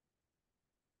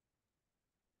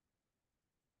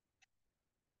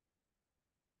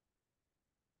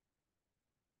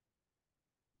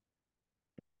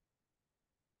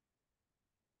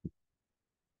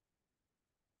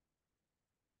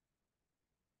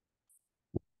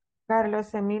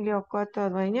 Carlos Emilio Coto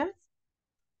Dueñas.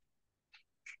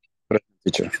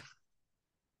 Teacher.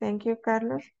 Thank you,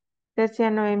 Carlos. Tesia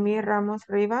Noemí Ramos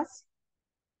Rivas.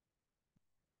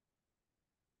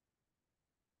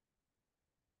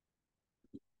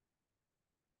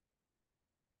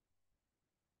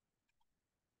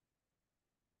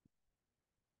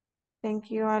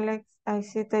 Thank you, Alex. I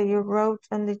see that you wrote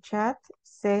on the chat.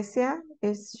 Cecia,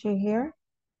 is she here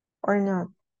or not?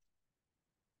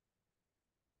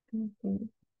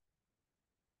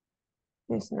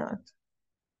 She's not.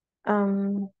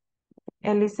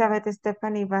 Elizabeth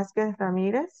Stephanie Vázquez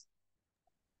Ramírez.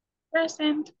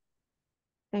 Present.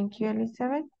 Thank you,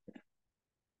 Elizabeth.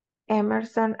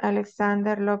 Emerson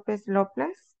Alexander López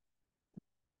López.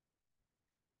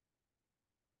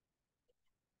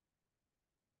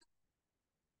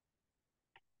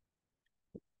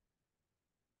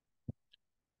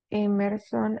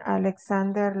 Emerson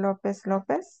Alexander López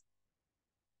López.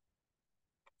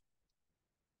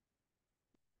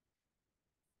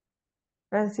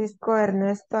 Francisco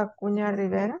Ernesto Acuña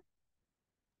Rivera.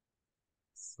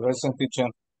 Present, teacher.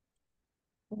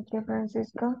 Thank you,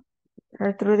 Francisco.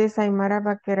 Gertrudis Aymara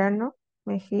Vaquerano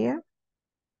Mejía.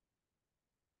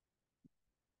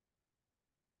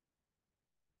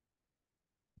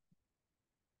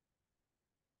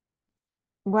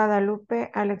 Guadalupe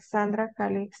Alexandra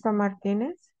Calixto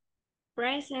Martínez.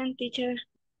 Present, teacher.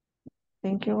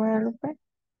 Thank you, Guadalupe.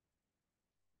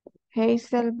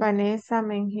 Hazel Vanessa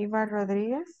Menjivar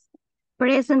Rodríguez.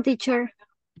 Present, teacher.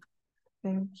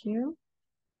 Thank you.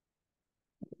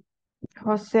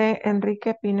 José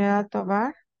Enrique Pineda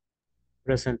Tobar.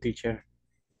 Present, teacher.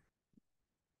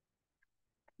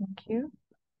 Thank you.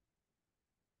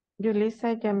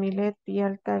 Yulisa Yamilet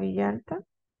Villalta Villalta.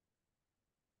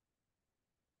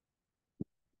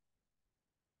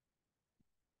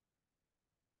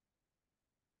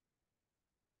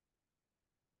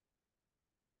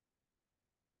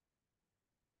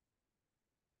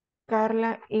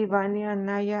 Carla Ivania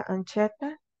Naya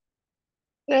Ancheta.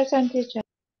 Present, teacher.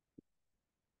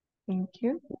 Thank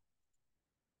you.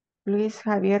 Luis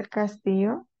Javier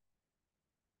Castillo.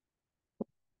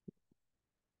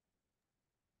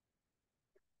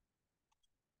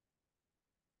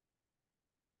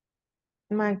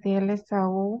 Magdiel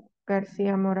Saúl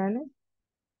García Morales.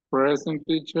 Present,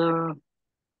 teacher.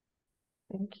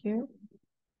 Thank you.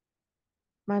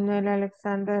 Manuel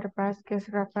Alexander Vázquez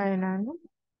Rafaelano.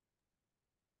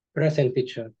 Present,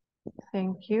 teacher.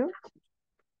 Thank you.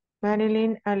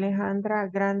 Marilyn Alejandra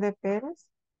Grande Pérez.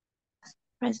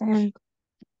 Present.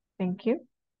 Thank you.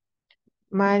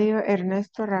 Mario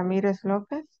Ernesto Ramírez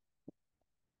López.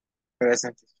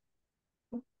 Present.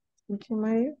 Thank you,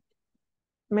 Mario.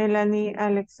 Melanie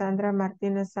Alexandra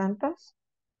Martínez Santos.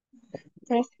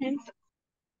 Present.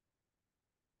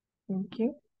 Thank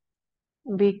you.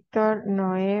 Víctor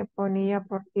Noé Bonilla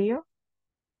Portillo.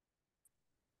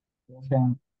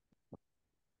 Present.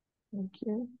 Thank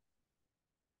you.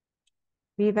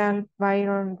 Vidal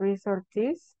Byron Ruiz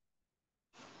Ortiz.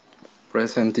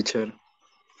 Present, teacher.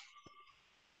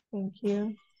 Thank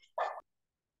you.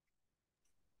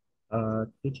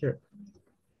 Teacher,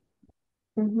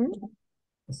 Mhm.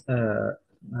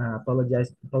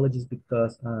 apologies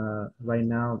because right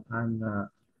now I'm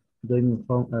doing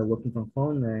phone working from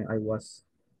home and I was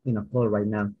in a call right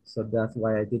now, so that's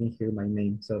why I didn't hear my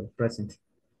name. So present.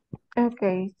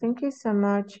 Okay, thank you so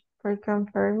much for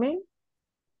confirming.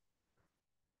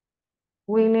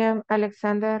 William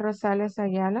Alexander Rosales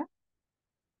Ayala.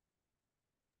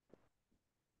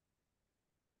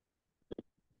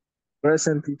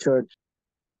 Present, teacher.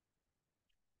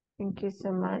 Thank you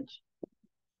so much.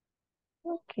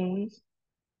 Okay,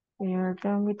 we are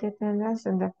done with the attendance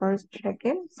and the first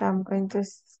check-in. So I'm going to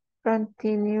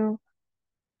continue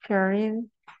sharing.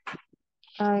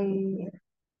 Okay,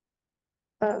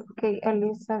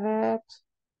 Elizabeth.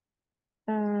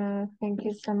 Thank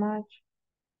you so much.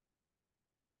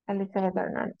 Elizabeth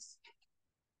Hernandez.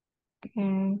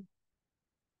 Okay.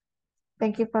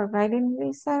 Thank you for writing,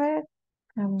 Elizabeth.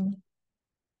 I'm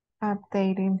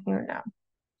updating here now.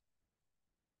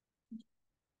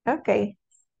 Okay.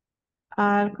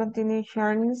 I'll continue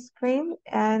sharing the screen,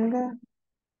 and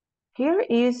here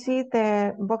you see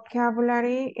the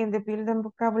vocabulary. In the building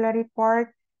vocabulary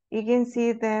part, you can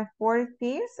see the 4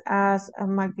 P's, as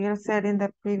Magdiel said in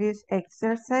the previous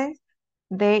exercise.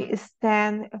 They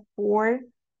stand for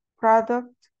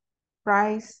product,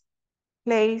 price,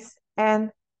 place,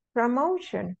 and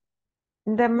promotion.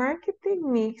 The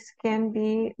marketing mix can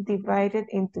be divided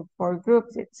into 4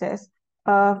 groups, it says,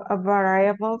 of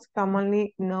variables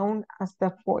commonly known as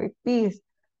the 4 Ps.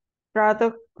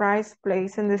 Product, price,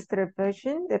 place, and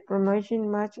distribution. The promotion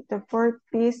match the 4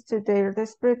 Ps to their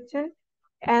description,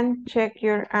 and check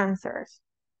your answers.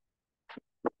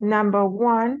 Number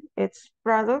 1, it's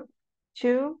product.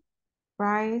 2,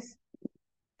 price.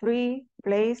 3,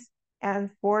 place, and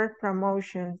 4,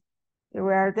 promotion.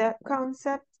 Where the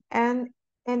concept, and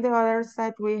in the other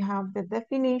side we have the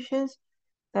definitions.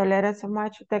 So let us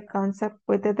match the concept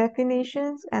with the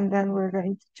definitions, and then we're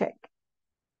going to check.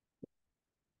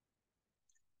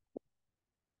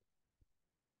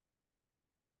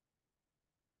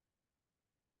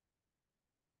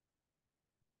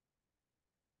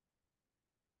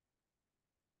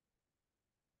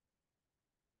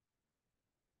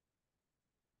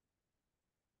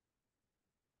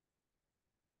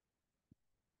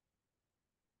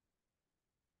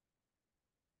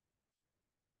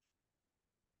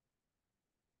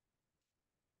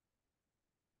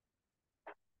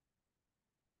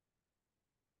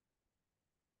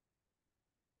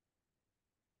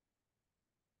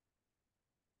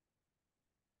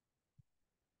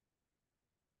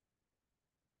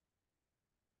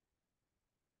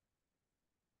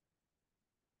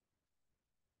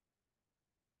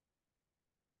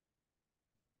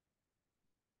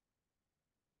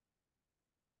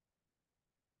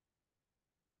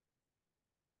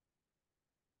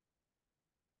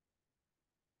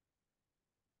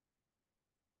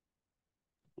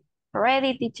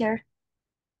 Ready, teacher.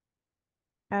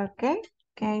 Okay,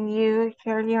 can you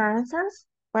share your answers?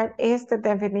 What is the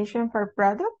definition for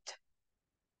product?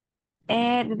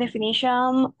 The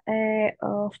definition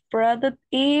of product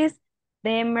is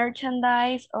the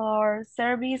merchandise or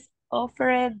service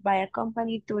offered by a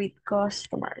company to its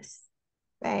customers.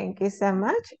 Thank you so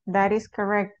much. That is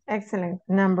correct. Excellent.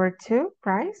 Number 2,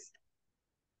 price.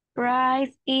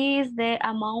 Price is the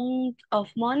amount of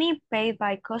money paid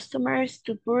by customers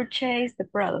to purchase the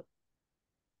product.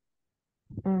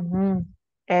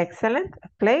 Excellent.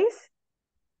 Place.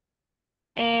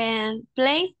 And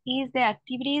place is the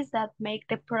activities that make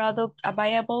the product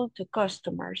available to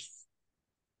customers.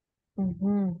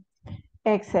 Mhm.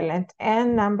 Excellent.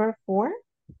 And number 4,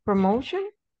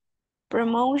 promotion.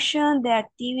 Promotion, the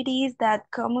activities that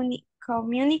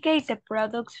communicate the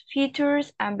product's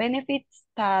features and benefits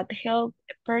that help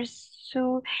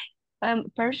persuade,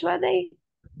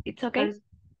 it's okay?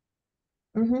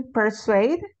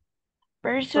 Persuade.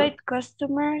 Persuade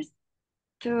customers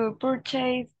to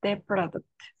purchase the product.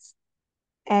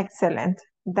 Excellent.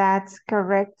 That's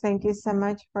correct. Thank you so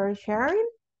much for sharing.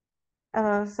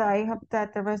 So I hope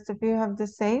that the rest of you have the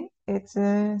same. It's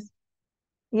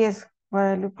yes,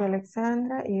 Guadalupe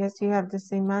Alexandra. Yes, you have the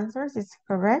same answers. It's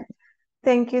correct.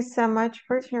 Thank you so much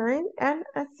for sharing. And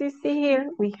as you see here,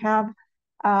 we have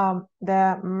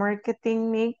the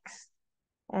marketing mix.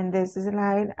 And this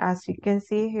slide, as you can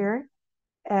see here,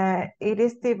 it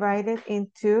is divided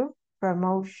into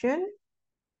promotion,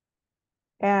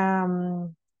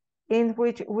 in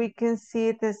which we can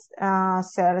see this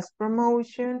sales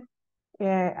promotion,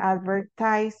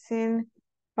 advertising,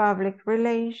 public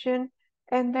relation,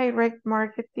 and direct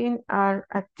marketing are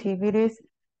activities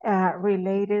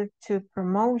related to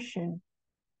promotion.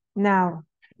 Now,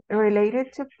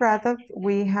 related to product,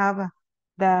 we have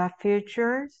the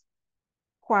features,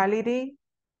 quality,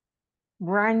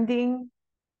 branding,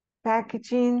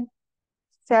 packaging,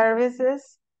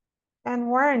 services, and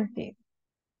warranty.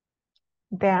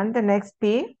 Then the next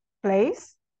P,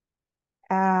 place.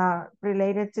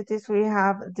 Related to this, we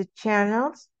have the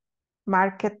channels,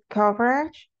 market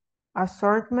coverage,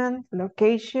 assortment,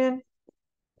 location,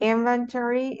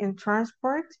 inventory, and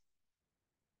transport.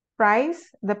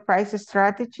 Price, the price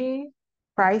strategy,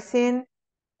 pricing,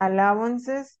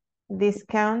 allowances,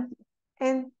 discount,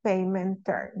 and payment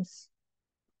terms.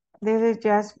 This is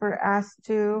just for us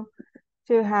to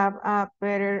have a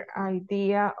better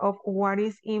idea of what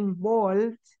is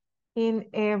involved in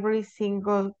every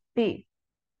single P.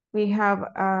 We have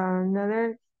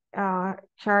another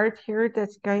chart here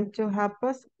that's going to help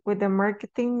us with the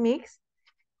marketing mix.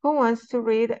 Who wants to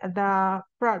read the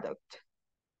product?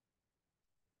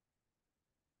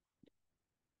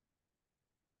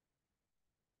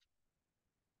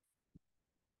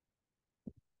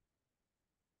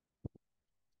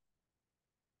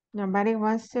 Nobody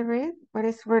wants to read what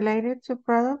is related to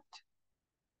product?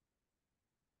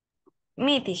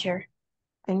 Me, teacher.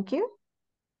 Thank you.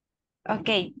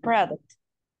 Okay, product.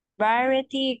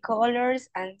 Variety, colors,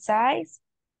 and size.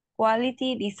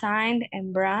 Quality, design,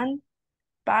 and brand.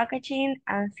 Packaging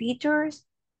and features.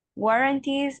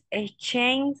 Warranties,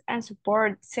 exchange and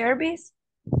support service.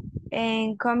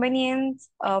 And convenience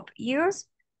of use,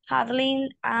 handling,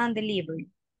 and delivery.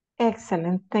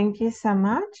 Excellent. Thank you so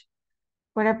much.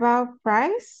 What about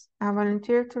price? A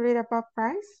volunteer to read about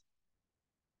price?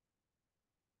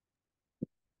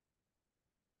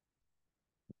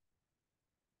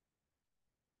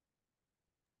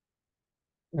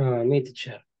 Me,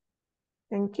 teacher.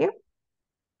 Thank you.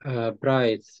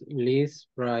 Price list,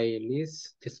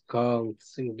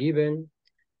 discounts given,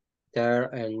 term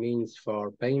and means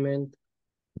for payment,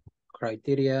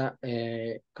 criteria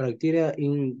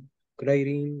in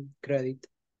grading credit,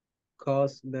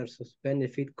 cost versus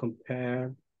benefit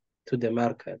compared to the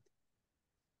market.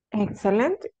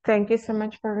 Excellent. Thank you so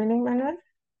much for reading, Manuel.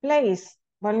 Please,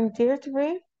 volunteer to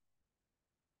read.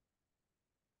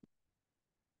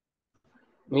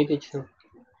 Me, teacher.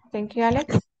 Thank you,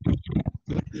 Alex.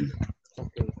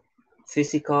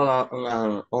 Physical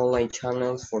and online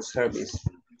channels for service,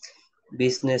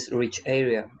 business reach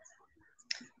area,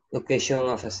 location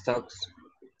of stocks,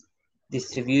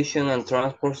 distribution and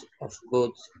transport of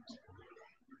goods,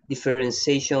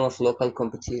 differentiation of local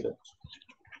competitors.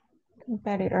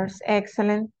 Competitors.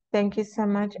 Excellent. Thank you so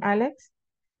much, Alex.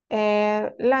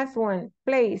 Last one,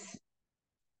 please.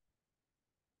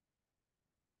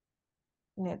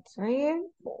 Let's read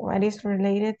what is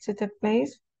related to the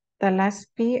place. The last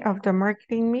P of the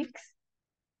marketing mix.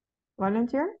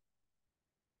 Volunteer?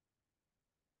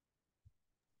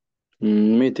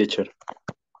 Me, teacher.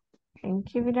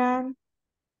 Thank you, Vidal.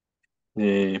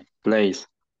 Place.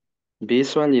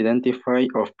 Visual identify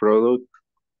of product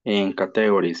and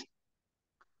categories.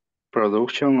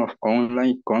 Production of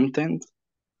online content.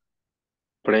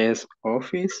 Press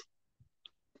office.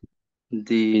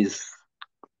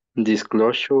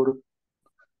 Disclosure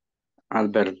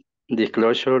advertising.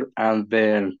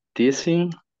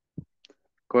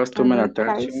 Customer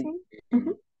attraction.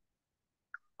 Advertising.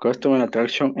 Customer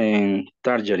attraction and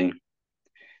targeting.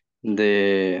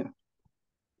 The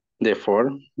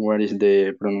form, what is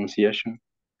the pronunciation?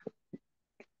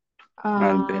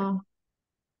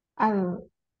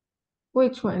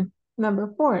 Which one?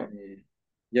 Number 4.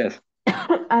 Yes.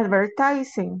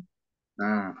 Advertising.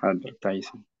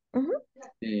 Advertising. Mhm.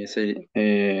 Say,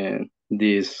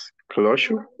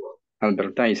 disclosure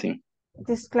advertising.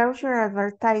 Disclosure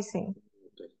advertising.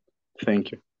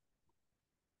 Thank you.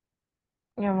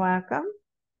 You're welcome.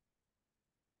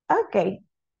 Okay,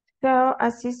 so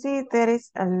as you see, there is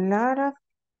a lot of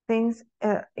things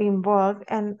involved,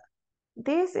 and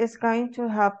this is going to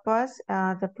help us,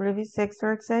 the previous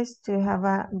exercise, to have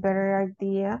a better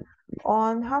idea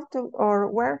on how to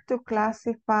or where to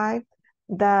classify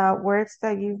the words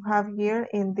that you have here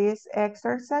in this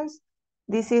exercise.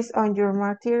 This is on your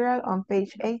material on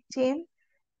page 18.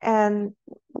 And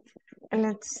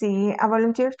let's see, a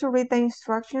volunteer to read the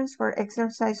instructions for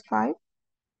exercise 5.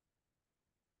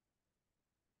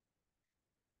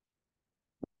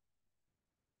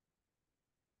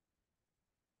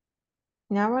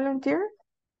 Now volunteer?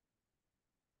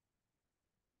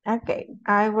 Okay,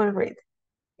 I will read.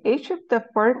 Each of the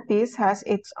 4 P's has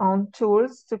its own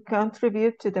tools to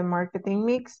contribute to the marketing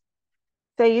mix.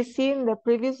 So you see in the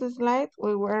previous slide,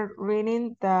 we were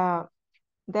reading the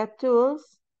tools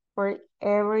for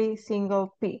every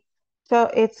single P. So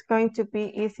it's going to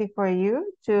be easy for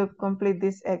you to complete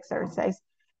this exercise.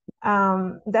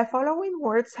 The following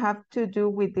words have to do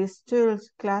with these tools.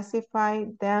 Classify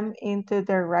them into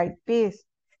the right P's.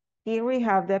 Here we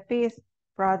have the P's: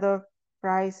 product,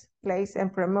 price, place,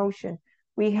 and promotion.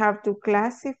 We have to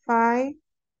classify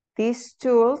these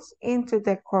tools into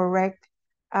the correct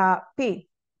P.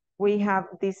 We have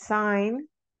design,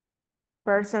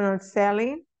 personal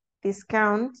selling,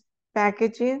 discount,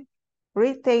 packaging,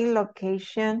 retail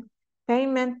location,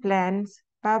 payment plans,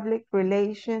 public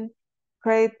relations,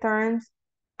 credit terms,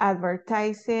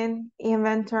 advertising,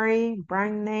 inventory,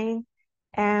 brand name,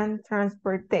 and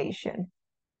transportation.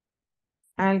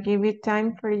 I'll give you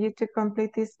time for you to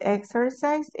complete this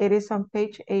exercise. It is on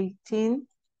page 18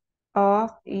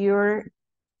 of your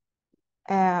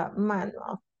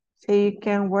manual. So you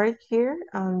can work here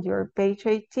on your page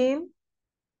 18.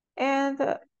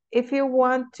 And if you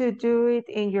want to do it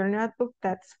in your notebook,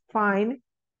 that's fine.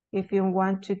 If you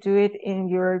want to do it in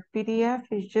your PDF,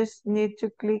 you just need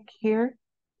to click here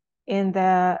in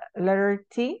the letter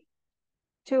T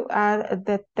to add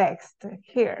the text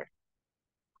here.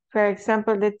 For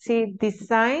example, let's see,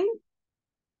 design.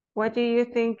 What do you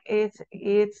think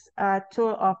it's a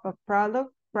tool of a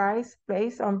product, price,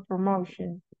 place, on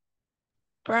promotion?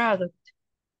 Product.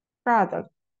 Product.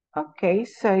 Okay,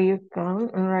 so you can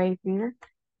right here.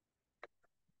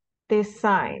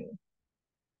 Design.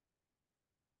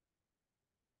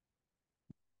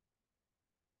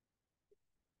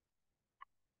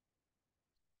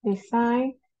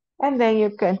 Design. And then you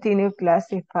continue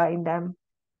classifying them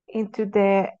into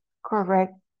the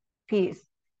correct piece.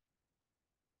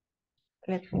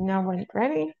 Let me know when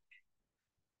ready.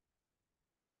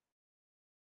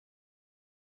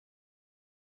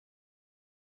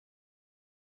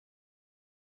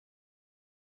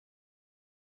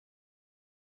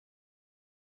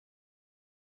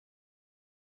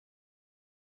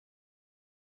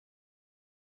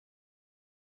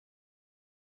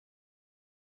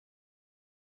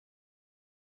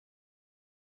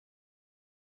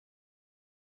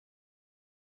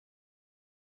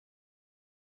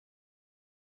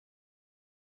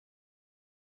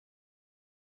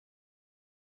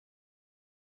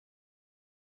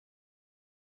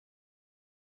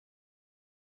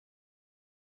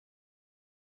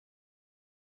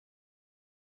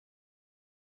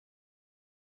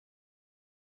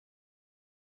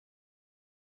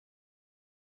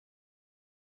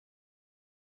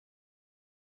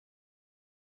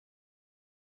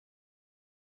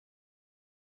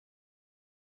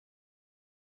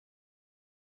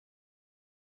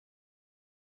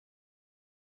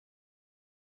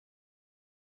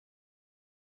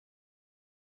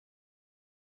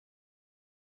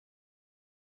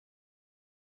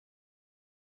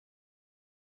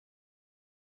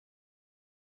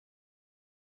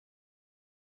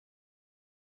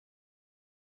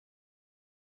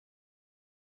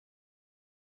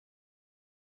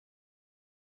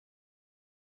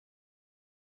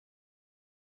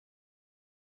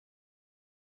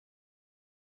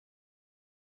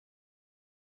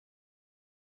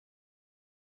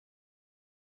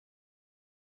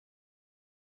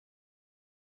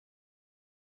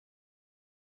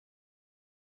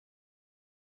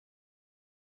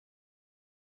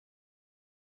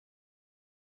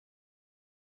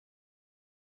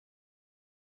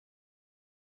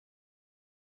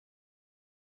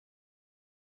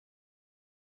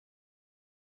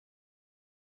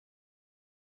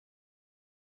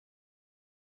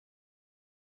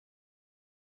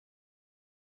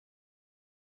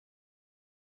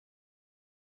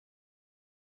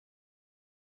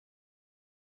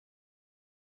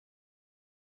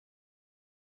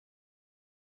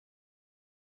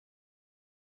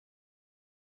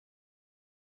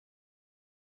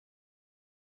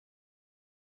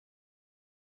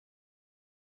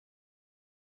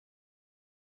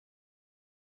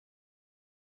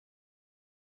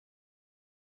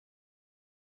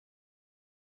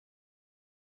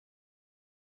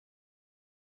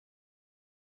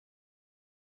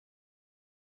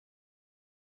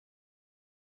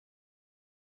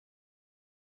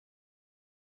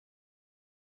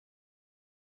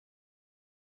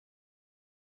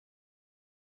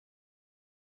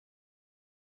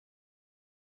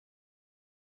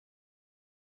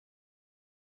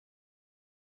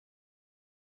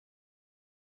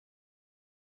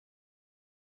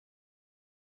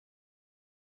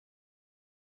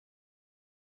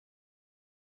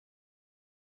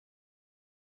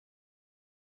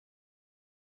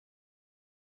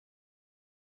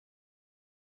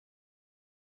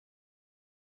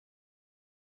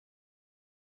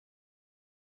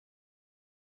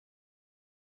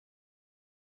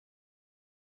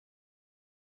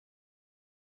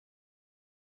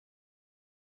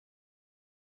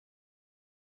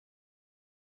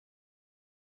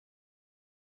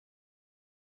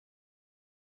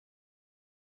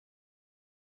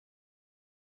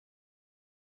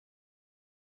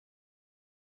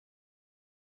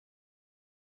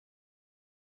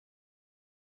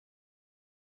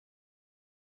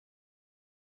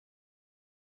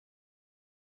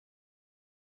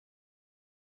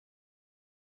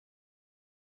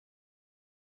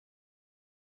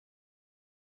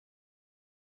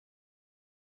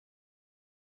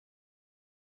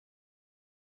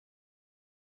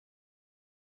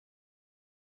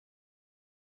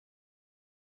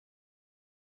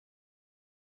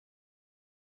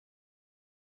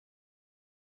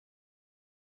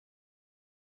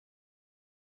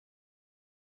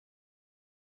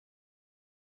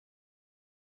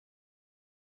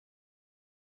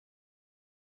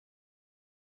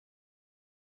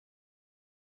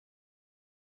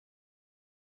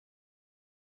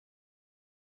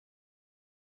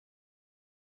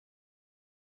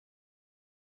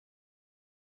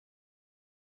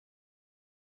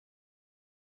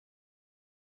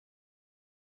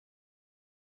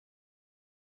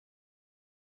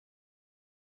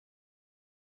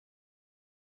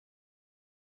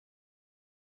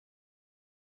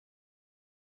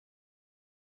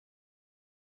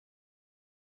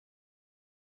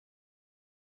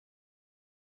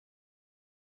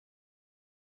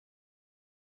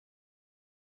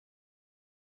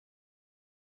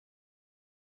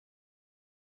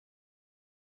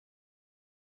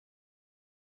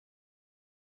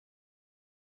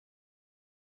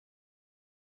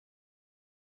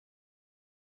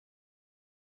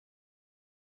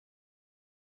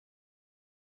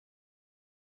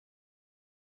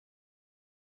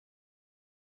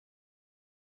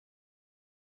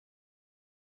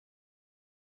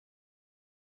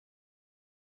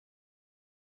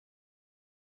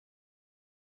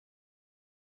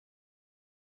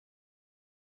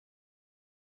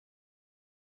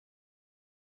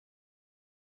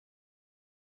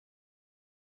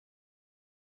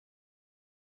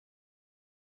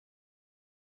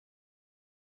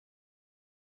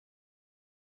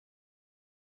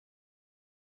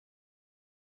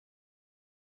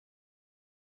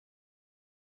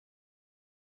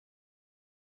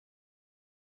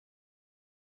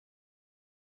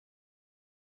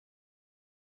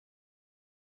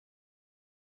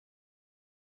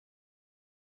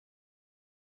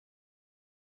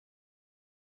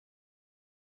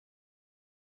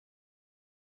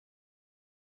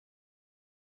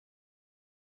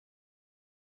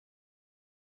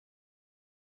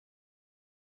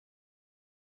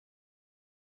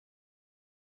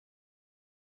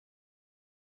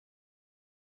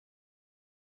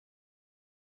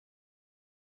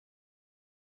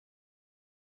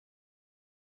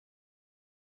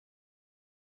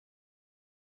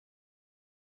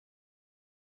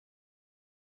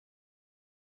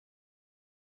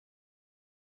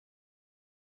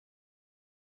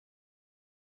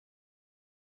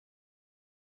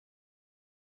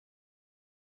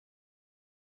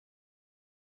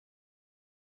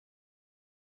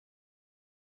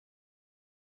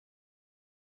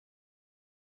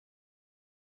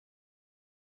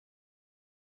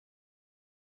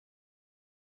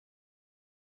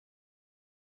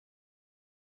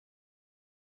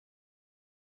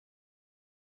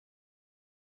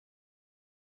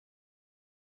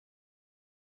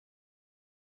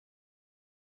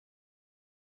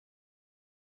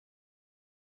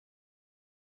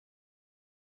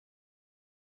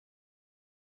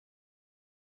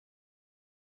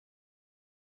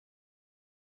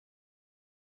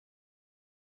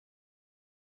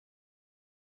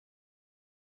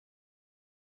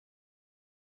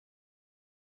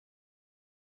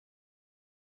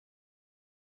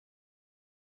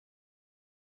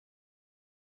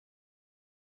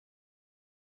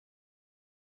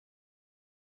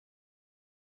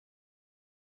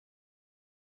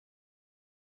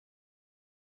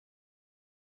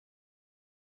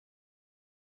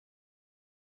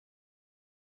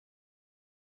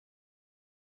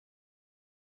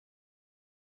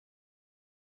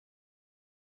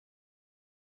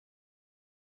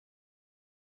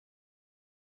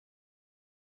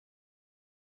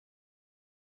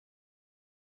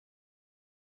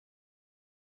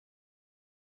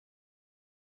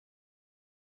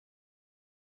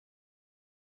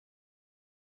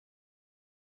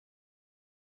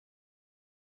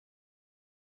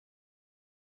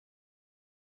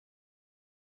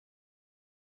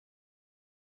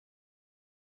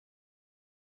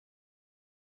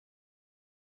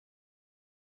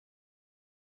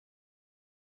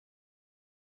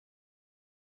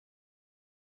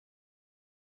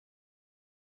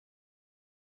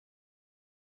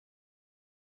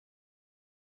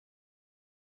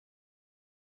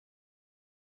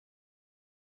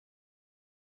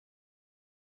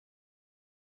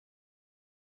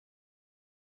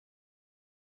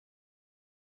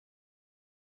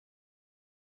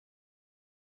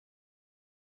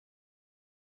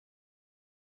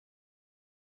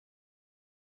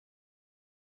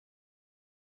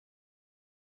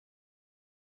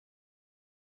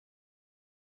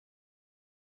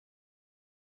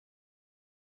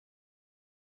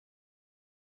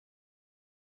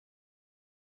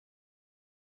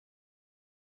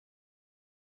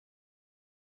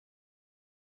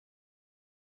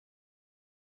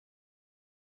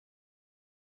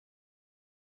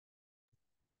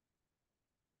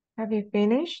 Have you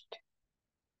finished?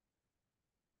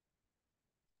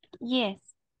 Yes.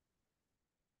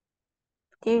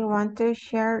 Do you want to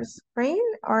share screen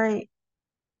or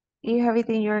you have it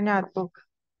in your notebook?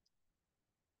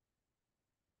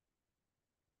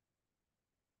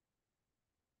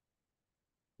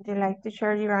 Would you like to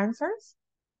share your answers?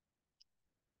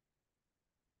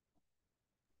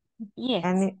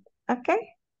 Yes. Okay.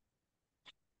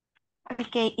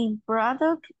 Okay, in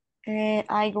product,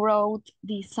 I wrote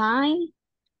design,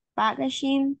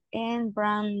 packaging, and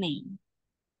brand name.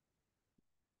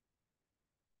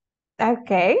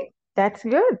 Okay, that's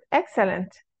good.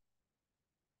 Excellent.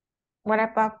 What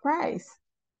about price?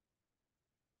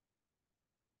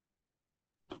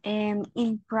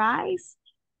 In price,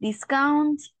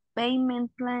 discounts, payment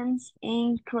plans,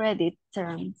 and credit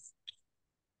terms.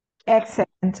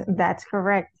 Excellent. That's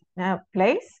correct. Now,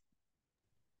 place?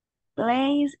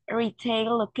 Place,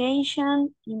 retail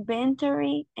location,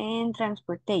 inventory, and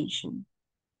transportation.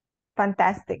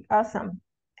 Fantastic. Awesome.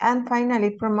 And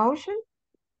finally, promotion?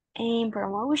 In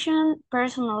promotion,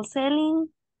 personal selling,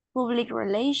 public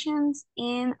relations,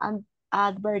 and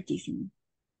advertising.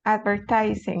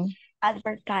 Advertising.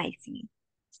 Advertising.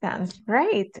 Sounds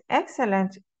great.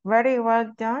 Excellent. Very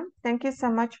well done. Thank you so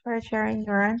much for sharing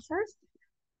your answers.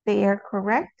 They are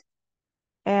correct.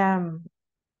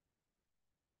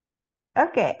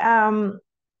 Okay.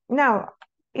 Now,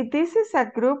 if this is a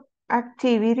group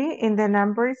activity in the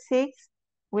number 6,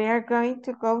 we are going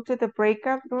to go to the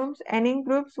breakout rooms, and in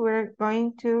groups, we're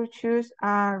going to choose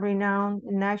a renowned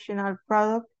national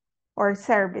product or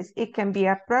service. It can be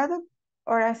a product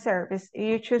or a service.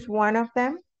 You choose one of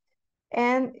them,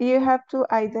 and you have to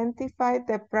identify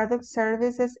the product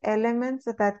services elements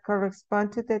that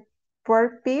correspond to the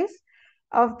purpose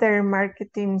of their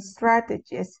marketing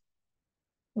strategies.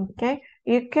 Okay,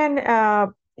 you can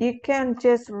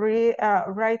just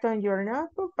write on your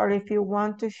notebook, or if you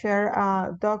want to share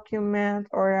a document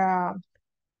or a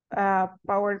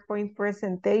PowerPoint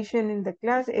presentation in the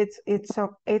class,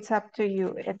 it's up to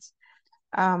you.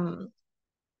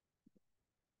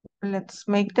 Let's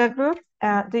make the group.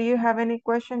 Do you have any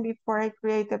question before I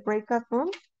create the breakout room?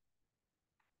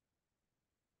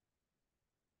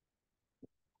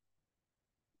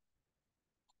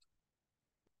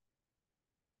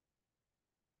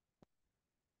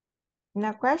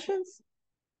 No questions?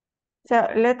 So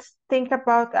let's think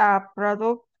about a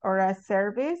product or a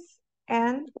service,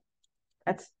 and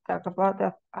let's talk about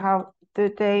how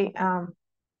do they oh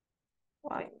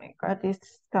my God, this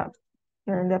stuff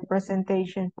here in the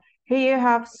presentation. Here you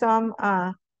have some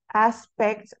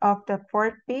aspects of the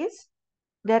fourth piece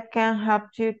that can help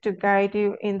you to guide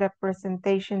you in the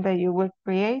presentation that you will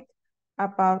create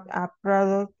about a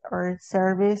product or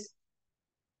service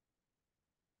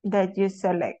that you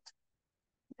select.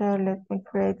 So let me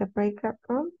create a breakout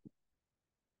room.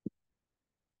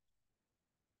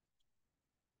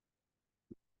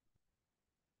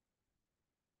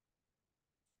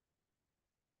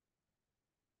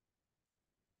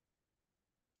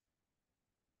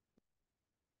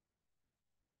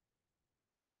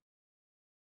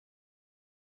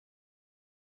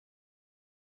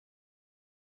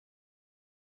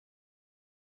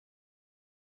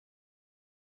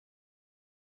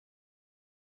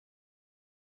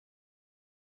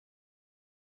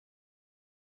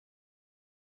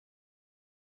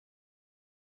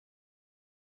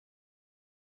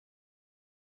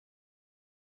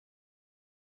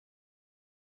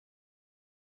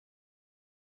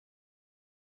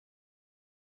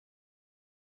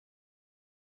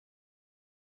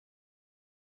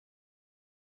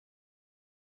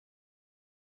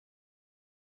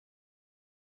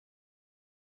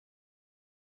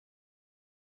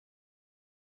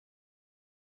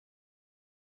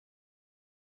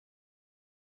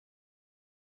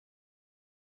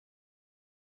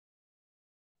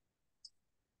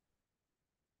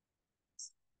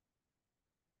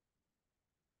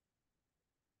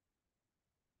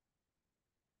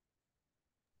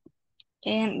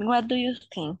 And what do you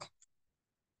think?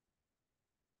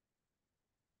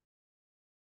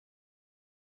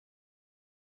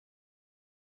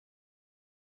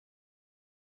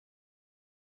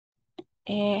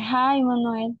 Hi,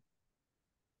 Manuel.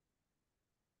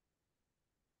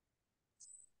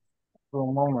 For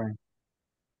a moment.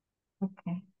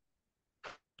 Okay.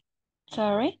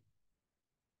 Sorry?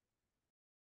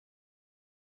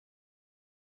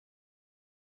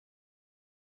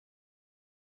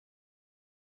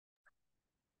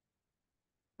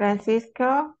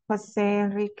 Francisco, Jose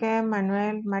Enrique,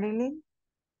 Manuel, Marilyn.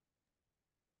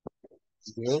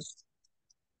 Yes.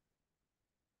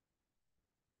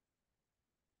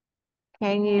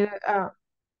 Can you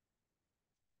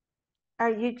Are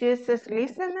you just a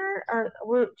listener or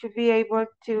would you be able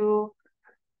to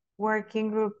work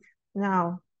in group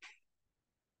now?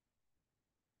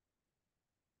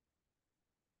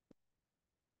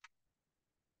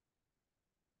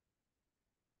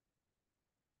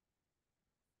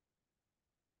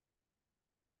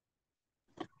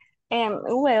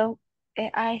 Well,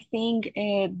 I think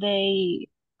they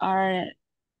are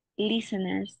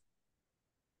listeners.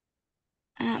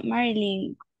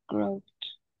 Marilyn Grove.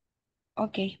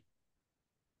 Okay.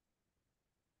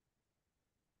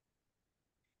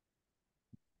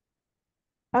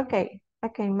 Okay,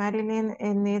 Marilyn,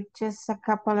 I need just a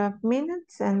couple of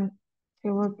minutes and she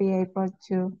will be able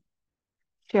to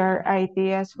share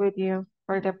ideas with you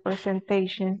for the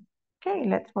presentation. Okay,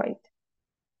 let's wait.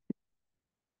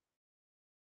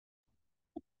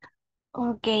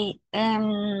 Okay.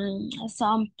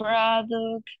 Some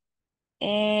product.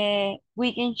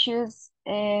 We can choose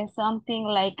something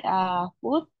like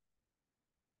food.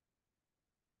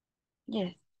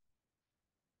 Yes.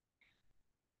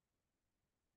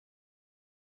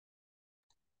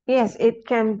 Yes, it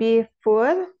can be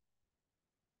food.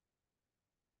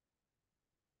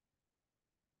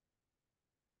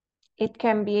 It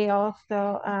can be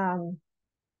also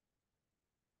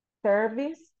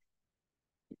service.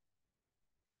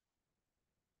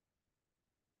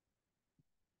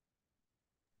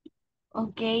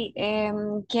 Okay.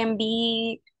 Can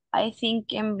be. I think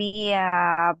can be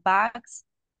bags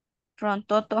from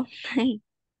Toto.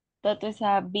 Toto is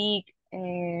a big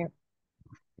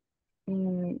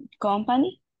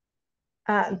company.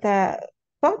 The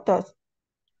photos,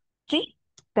 See?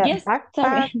 the Yes. backpack,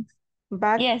 Sorry.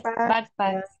 Yes. backpacks,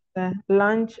 Backpacks. the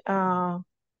lunch.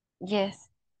 Yes.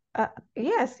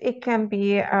 Yes, it can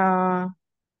be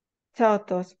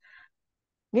Totos.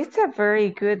 It's a very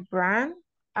good brand.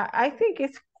 I think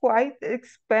it's quite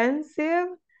expensive,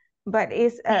 but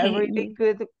it's a really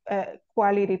good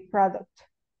quality product.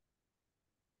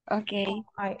 Okay.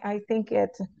 I think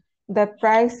the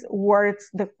price worth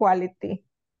the quality.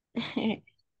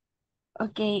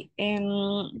 Okay.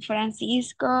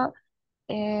 Francisco.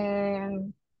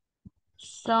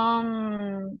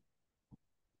 Some.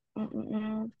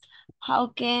 How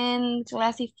can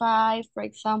classify, for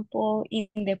example, in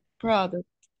the product,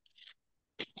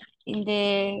 in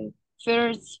the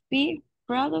first P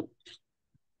product?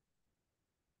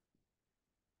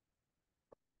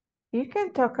 You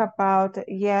can talk about,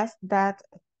 yes, that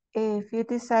if you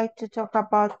decide to talk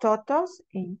about Totos,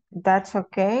 that's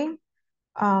okay.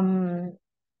 How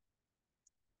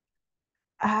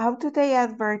do they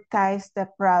advertise the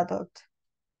product?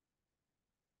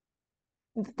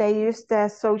 Do they use the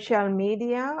social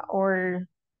media or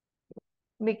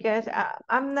because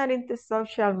I'm not into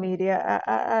social media.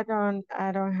 I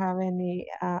don't have any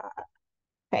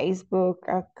Facebook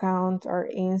account or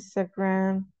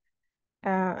Instagram.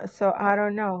 So I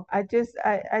don't know. I just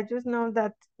know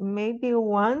that maybe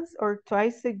once or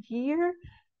twice a year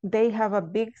they have a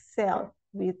big sale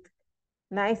with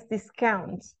nice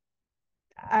discounts.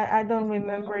 I don't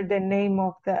remember the name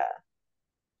of The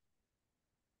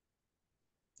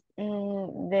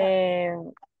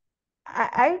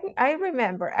I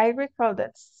remember. I recall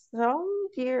that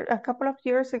a couple of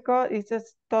years ago, it's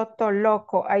just Toto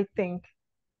Loco, I think.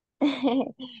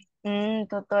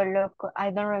 Toto Loco.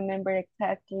 I don't remember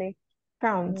exactly.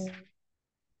 Counts.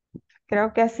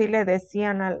 Creo que así le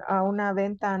decían a una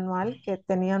venta anual que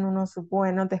tenían unos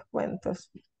buenos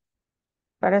descuentos.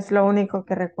 Pero es lo único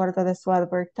que recuerdo de su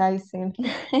advertising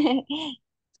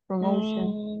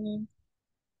promotion.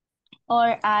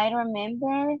 Or I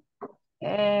remember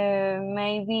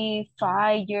maybe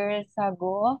 5 years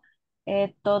ago,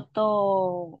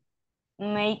 Toto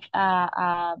make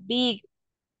a big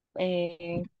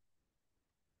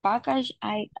package,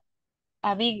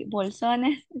 a big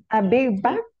bolsones. A big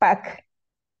backpack.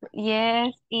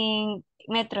 Yes, in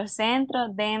Metro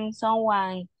Centro, then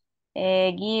someone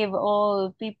give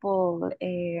all people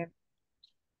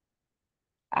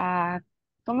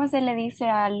 ¿cómo se le dice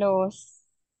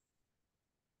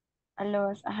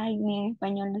ay, ni en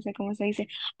español no sé cómo se dice,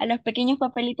 a los pequeños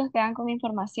papelitos que dan con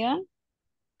información?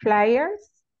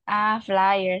 Flyers.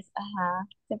 Flyers, ajá.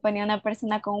 Se ponía una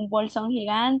persona con un bolsón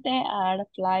gigante a dar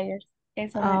flyers.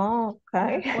 Eso me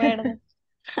Okay. recuerdo.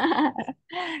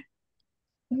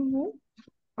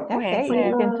 Puede Okay, you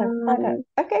ser. can talk about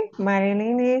that. Okay,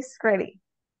 Marilyn is ready.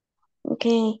 Ok,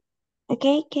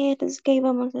 entonces, ¿qué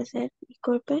íbamos a hacer?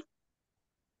 Disculpe.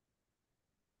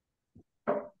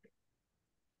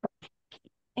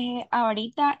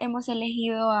 Ahorita hemos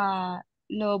elegido a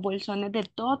los bolsones de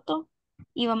Toto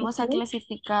y vamos a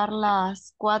clasificar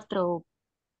las 4.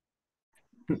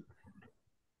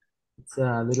 It's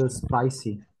a little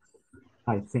spicy,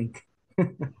 I think.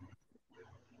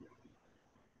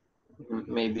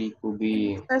 Maybe it could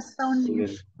be That's so new.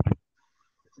 good.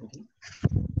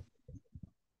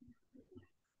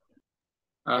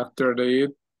 After the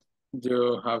eat,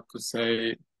 you have to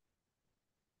say,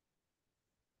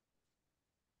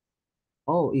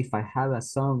 Oh, if I have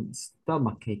some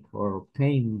stomachache or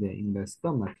pain in the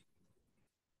stomach.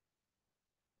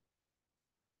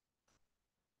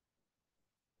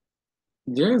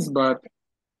 yes, but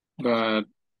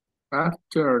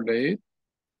after the eat,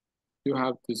 you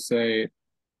have to say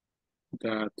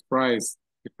that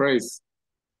the phrase.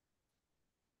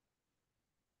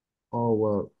 Oh,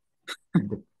 well,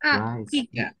 the price.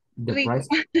 Rica. The Rica. price.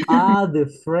 Ah,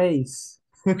 the phrase.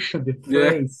 The Yeah.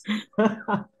 phrase.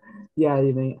 Yeah,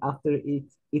 you mean after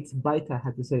it's bite, I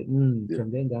had to say,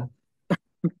 chandenga,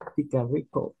 pica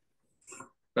rico.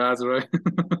 That's right.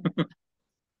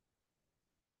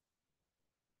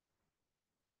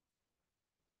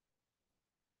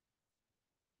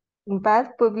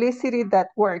 Bad publicity that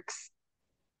works.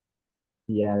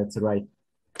 Yeah, that's right.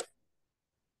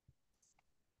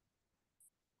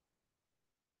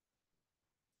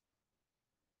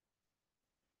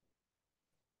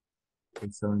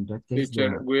 And so in that case,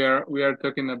 Teacher, we are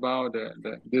talking about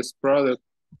this product.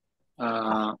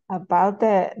 About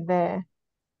the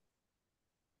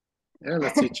Yeah,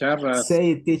 las chicharras.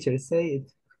 say it, teacher, say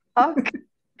it. Okay.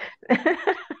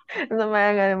 No me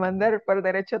van a demandar por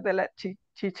derechos de la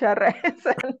chicharra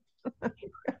esa.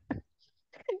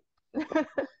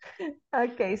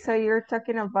 Okay, so you're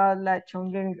talking about la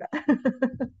chongenga.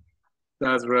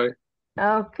 That's right.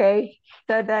 Okay,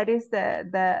 so that is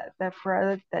the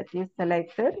product that you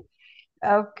selected.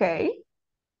 Okay.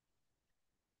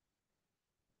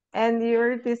 And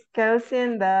you're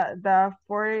discussing the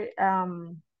four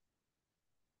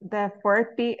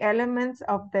P elements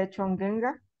of the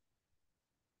chongenga.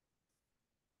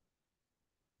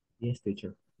 Yes,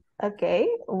 teacher. Okay,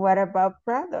 what about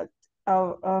product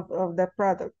of the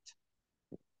product?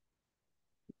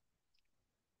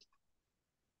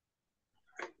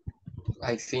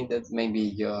 I think that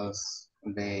maybe just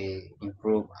they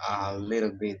improve a little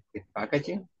bit the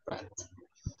packaging, but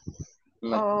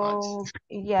not much.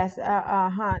 Yes,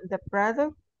 the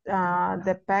product,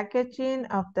 the packaging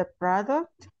of the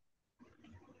product.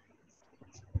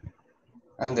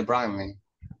 And the brand name,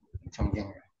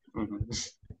 something.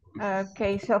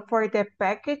 Okay, so for the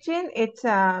packaging, it's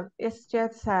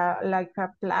just like a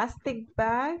plastic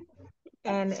bag,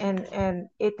 and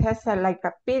it has like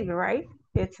a pig, right?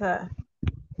 It's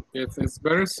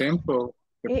very simple.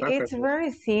 It's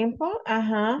very simple.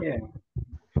 Yeah.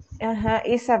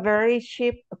 It's a very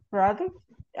cheap product.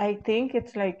 I think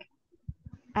it's like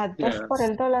a dos por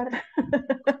el dólar.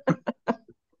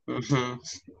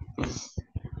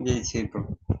 Yeah, cheaper.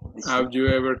 Have you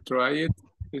ever tried it,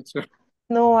 teacher?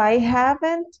 No, I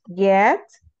haven't yet,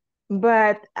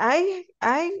 but I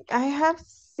have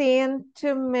seen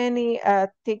too many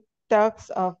TikToks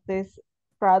of this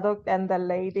product and the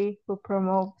lady who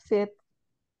promotes it,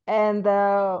 and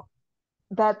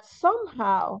that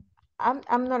somehow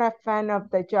I'm not a fan of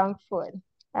the junk food.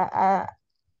 I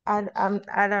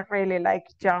don't really like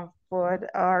junk food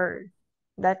or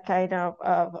that kind of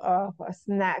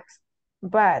snacks,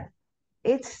 but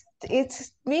it's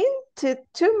mean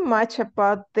too much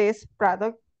about this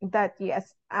product that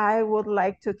yes, I would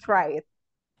like to try it,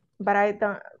 but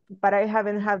I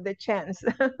haven't had the chance.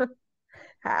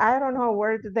 I don't know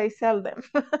where do they sell them.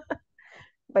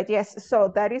 But yes,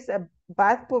 so that is a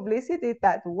bad publicity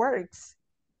that works.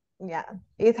 Yeah,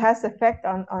 it has effect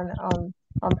on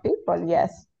people.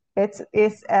 Yes, it's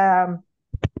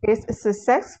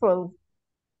successful.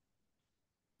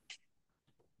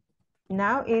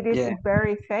 Now it is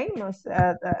very famous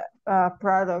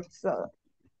product. So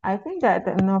I think that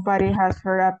nobody has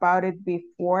heard about it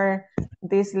before.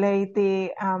 This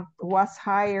lady was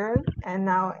hired, and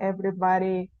now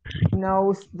everybody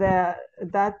knows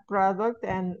that product,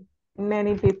 and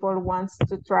many people wants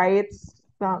to try it.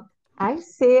 So I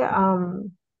see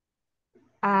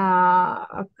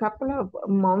a couple of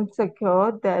months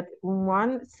ago that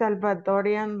one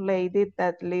Salvadorian lady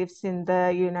that lives in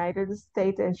the United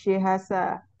States, and she has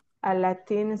a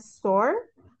Latin store.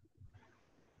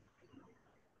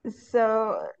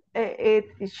 So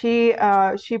she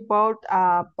bought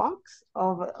a box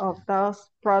of those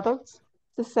products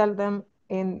to sell them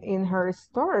in her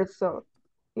store. So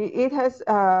it has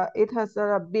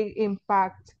a big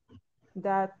impact,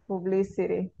 that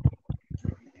publicity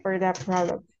for that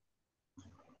product.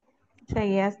 So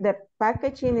yes, the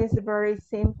packaging is very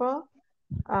simple.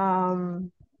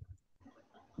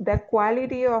 the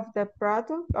quality of the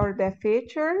product or the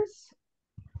features.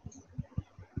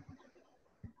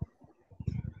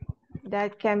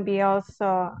 That can be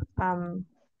also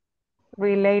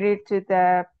related to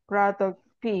the product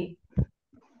P.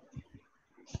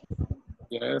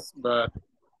 Yes, but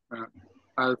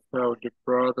although the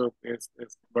product is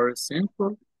very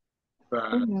simple,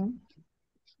 but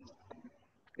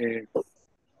it's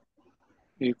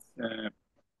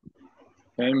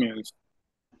famous.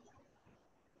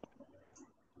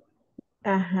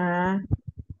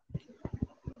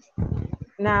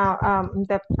 Now,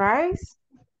 the price?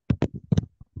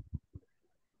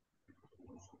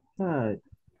 A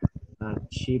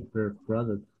cheaper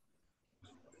product.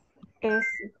 Is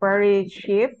very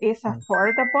cheap, is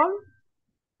affordable.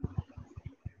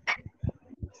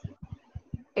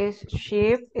 Is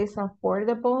cheap, is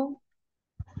affordable.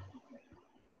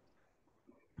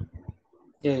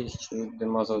 Yes, the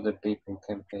most of the people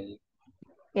can pay.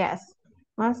 Yes,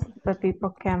 most of the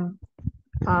people can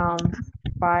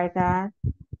buy that.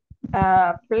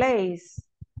 Place.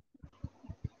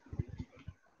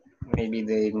 Maybe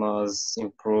they must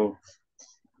improve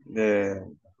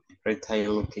the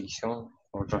retail location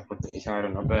or transportation, I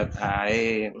don't know, but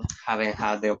I haven't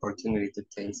had the opportunity to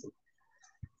taste it.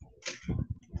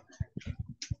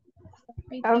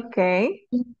 Okay.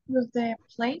 With the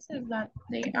places that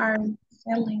they are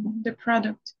selling the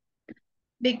product,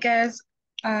 because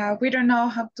we don't know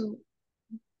how to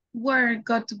where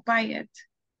go to buy it.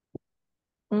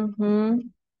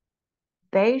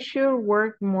 They should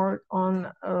work more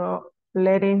on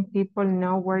letting people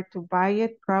know where to buy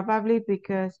it, probably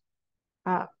because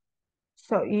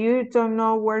so you don't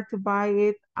know where to buy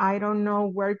it. I don't know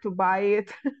where to buy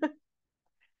it.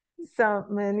 So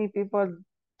many people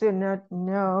do not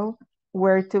know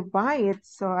where to buy it.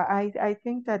 So I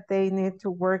think that they need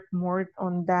to work more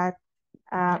on that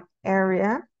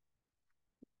area.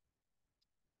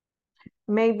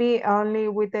 Maybe only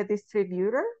with the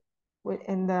distributor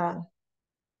in the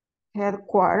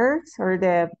headquarters or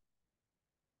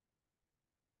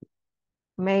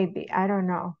maybe, I don't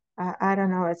know. I don't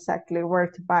know exactly where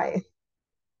to buy it.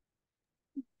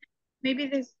 Maybe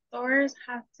the stores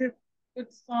have to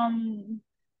put some,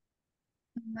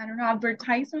 I don't know,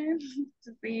 advertisement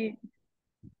to see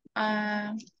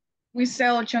we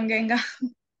sell chongenga.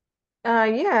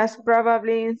 Yes,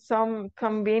 probably in some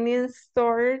convenience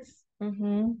stores.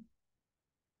 In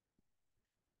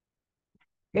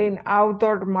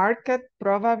outdoor market,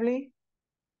 probably.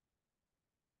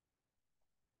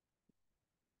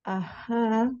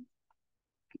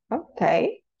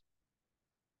 Okay.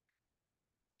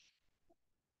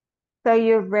 So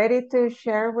you're ready to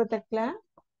share with the class?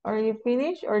 Are you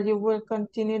finished or you will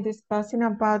continue discussing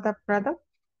about the product?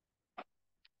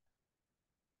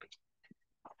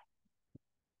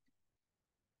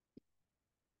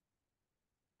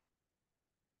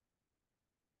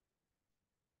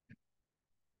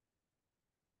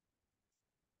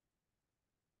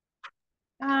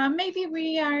 Maybe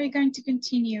we are going to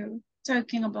continue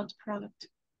talking about the product.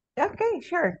 Okay,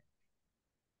 sure.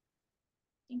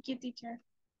 Thank you, teacher.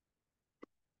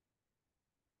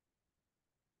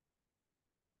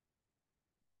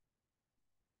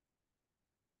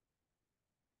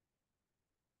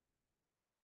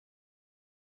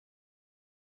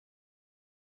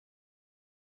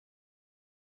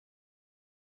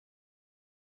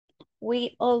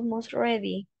 We almost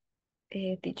ready,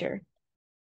 teacher.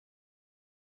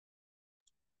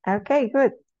 Okay,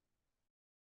 good.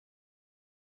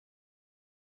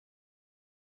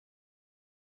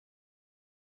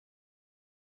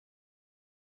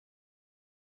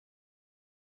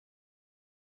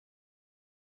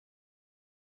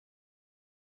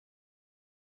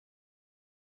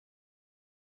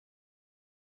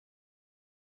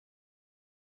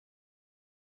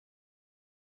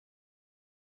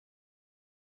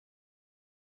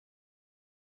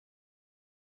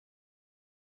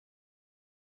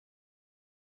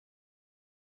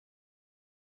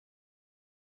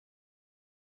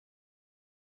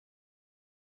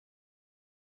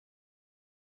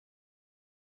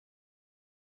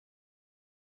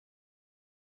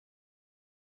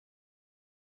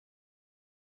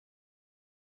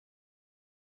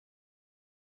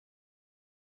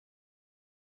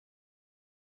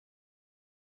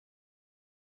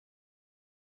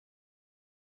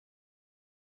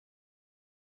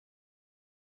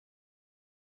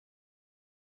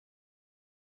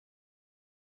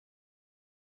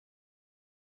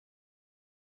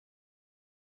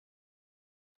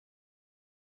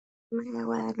 María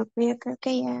Guadalupe, yo creo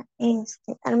que ya,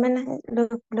 al menos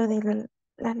lo de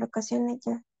las locaciones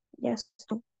ya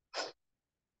estuvo.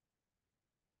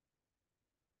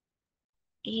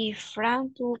 Y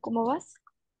Fran, ¿tú cómo vas?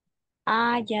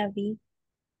 Ah, ya vi.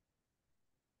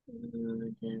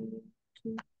 Ya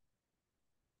vi.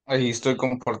 Ahí estoy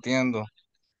compartiendo.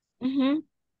 Ujú.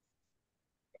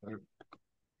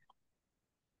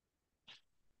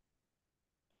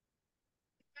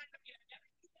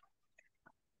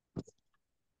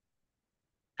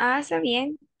 Ah, está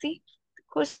bien, sí.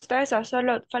 Justo eso,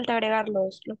 solo falta agregar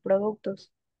los productos.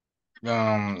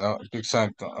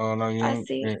 Exacto. Ahora Ah, bien,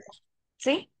 sí.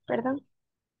 Sí, perdón.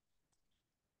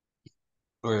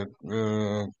 pues,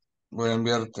 voy a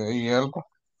enviarte ahí algo.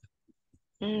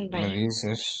 Me Vaya.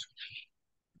 dices.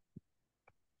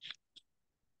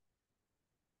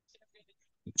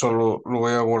 Solo lo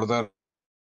voy a guardar.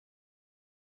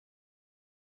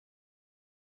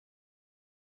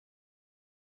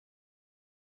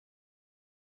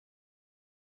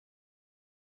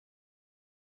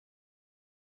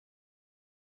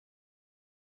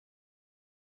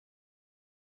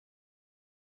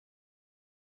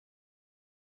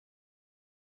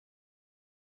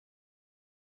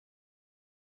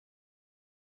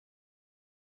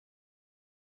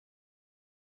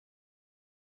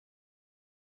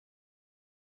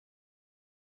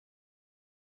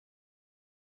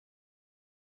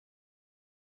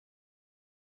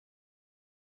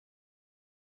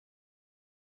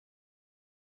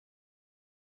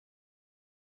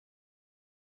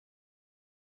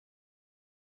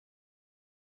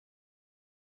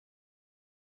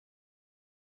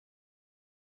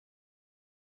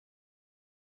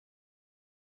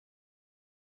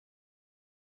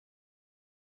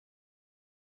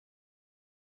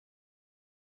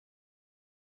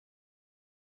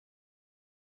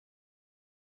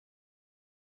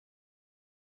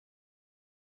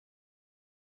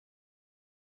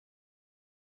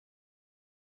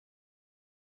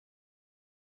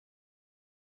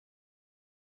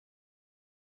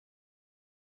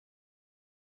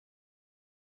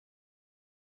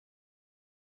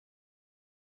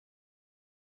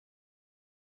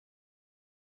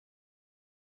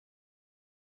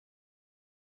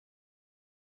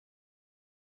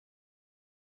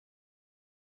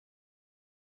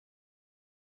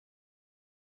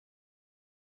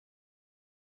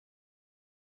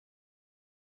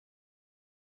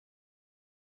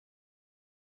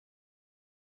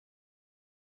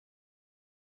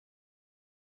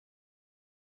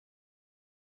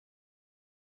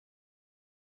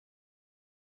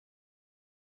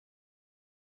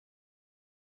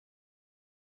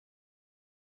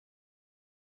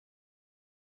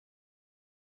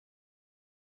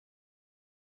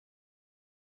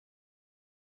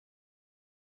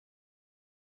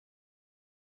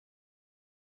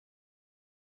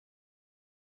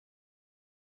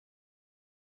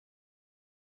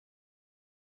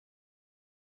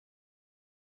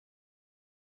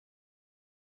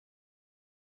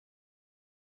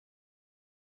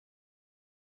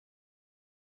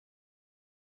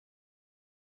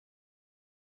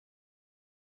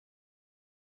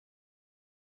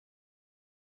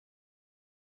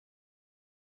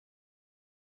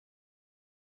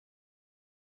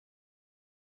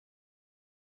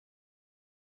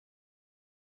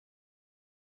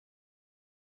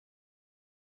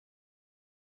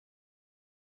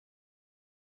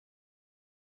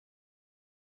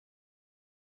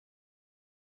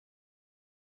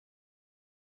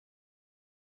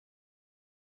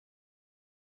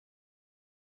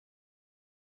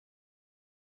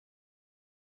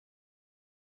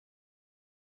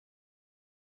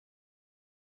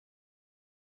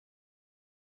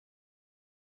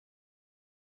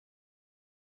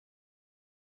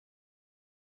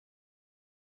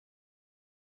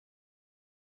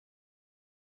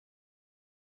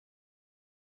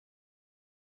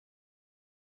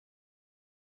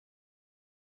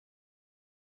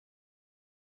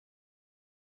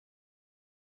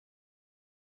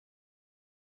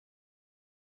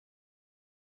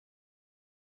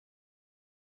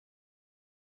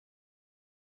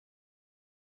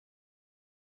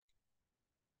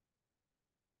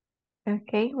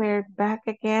 Okay, we're back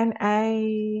again.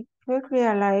 I could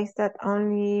realize that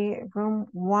only room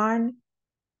 1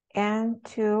 and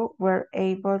 2 were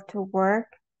able to work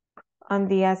on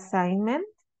the assignment.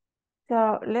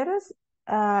 So let us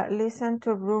listen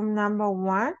to room number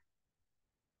 1.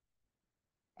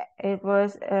 It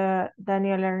was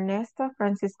Daniel Ernesto,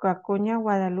 Francisco Acuña,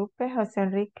 Guadalupe, José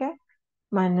Enrique,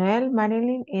 Manuel,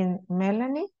 Marilyn, and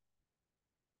Melanie.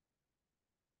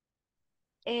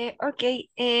 Okay,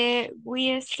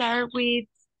 we start with,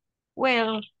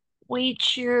 well, we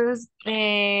choose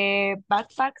the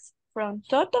backpacks from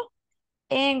Toto,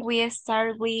 and we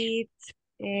start with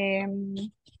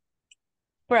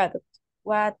product.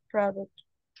 what product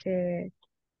the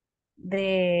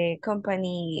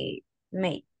company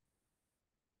made.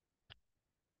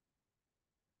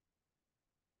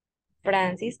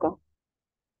 Francisco.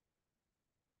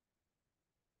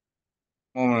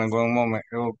 One moment.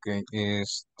 Okay,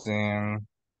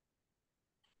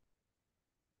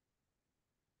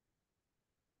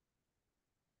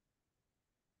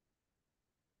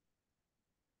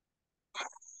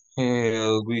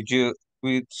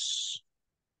 with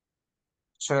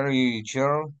 30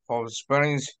 years of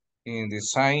experience in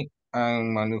design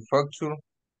and manufacture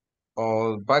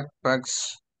of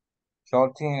backpacks,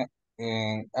 clothing,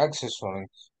 and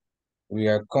accessories. We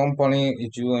accompany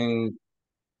you in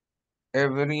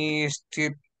every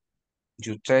step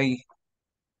you take,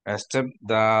 a step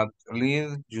that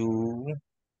leads you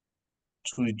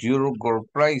to your goal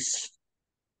place,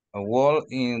 a wall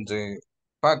in the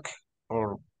back,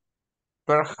 or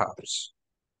perhaps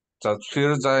that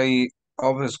first day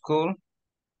of school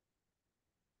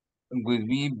will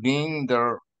be being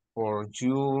there for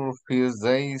your first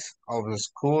days of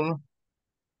school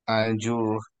and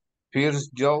your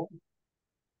first job.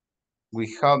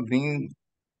 We have been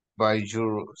by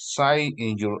your side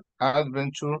in your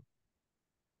adventure,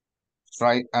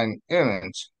 try an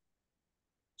event.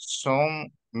 Some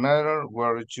matter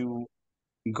where you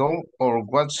go or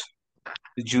what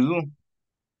you do.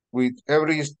 With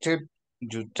every step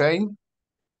you take,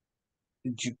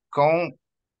 you count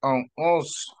on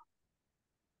us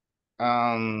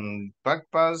and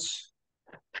backpacks,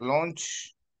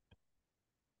 lunch,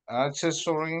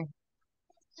 accessory,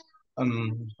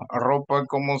 ropa,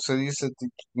 ¿cómo se dice?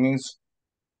 Means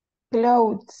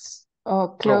Clothes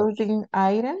or clothes. clothing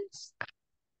items.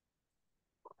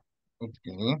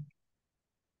 Okay.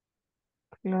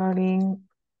 Clothing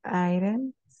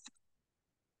items.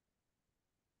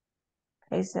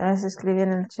 Ahí se escribe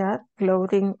en el chat.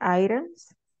 Clothing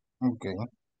items. Okay.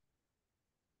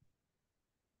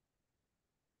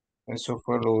 Eso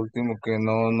fue lo último que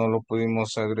no lo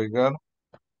pudimos agregar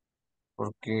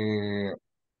porque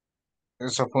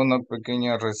esa fue una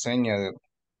pequeña reseña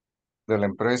de la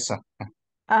empresa.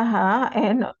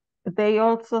 And they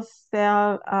also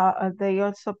sell, they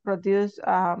also produce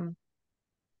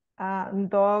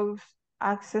dogs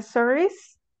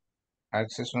accessories.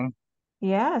 Accessory.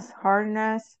 Yes,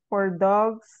 harness for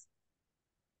dogs.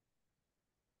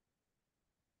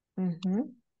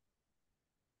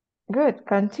 Good,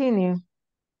 continue.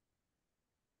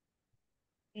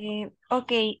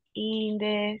 Okay, in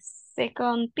the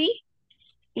second P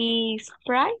is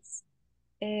price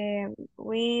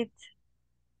with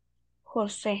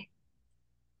Jose.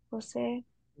 Jose,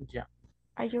 Yeah.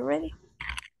 are you ready?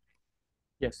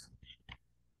 Yes.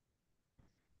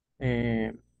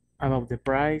 About the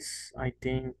price, I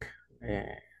think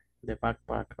the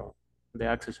backpack or the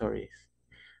accessories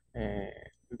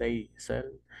they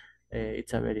sell,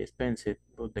 it's a very expensive,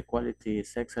 but the quality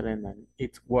is excellent and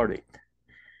it's worth it.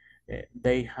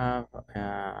 They have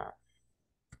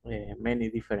many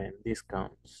different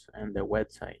discounts on the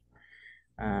website.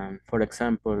 For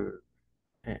example,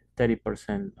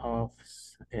 30% off,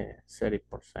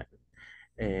 30%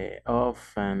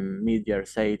 off, and mid-year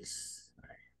sales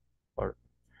for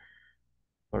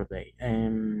day.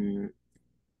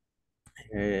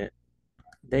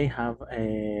 They have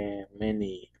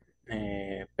many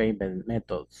payment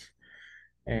methods.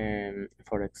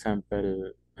 For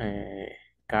example,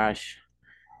 cash,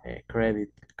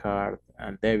 credit card,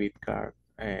 and debit card,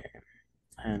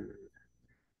 and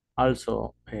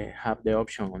also have the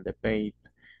option on the paid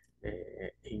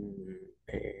in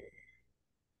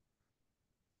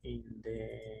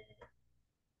the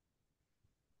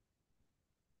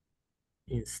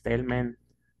installment,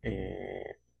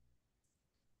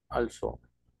 also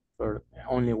for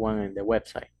only one in the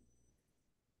website.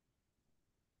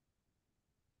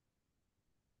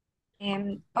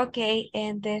 Okay,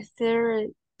 and the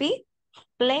third P,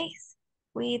 place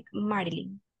with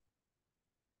Marilyn.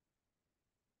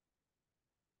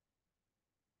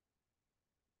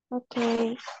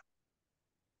 Okay.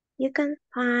 You can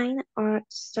find our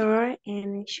store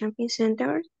in shopping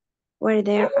centers where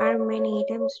there are many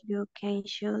items you can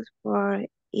choose for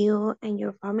you and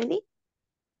your family.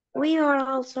 We are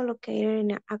also located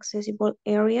in accessible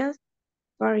areas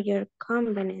for your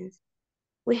convenience.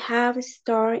 We have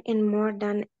stores in more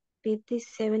than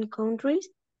 57 countries,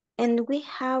 and we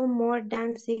have more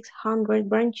than 600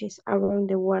 branches around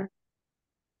the world.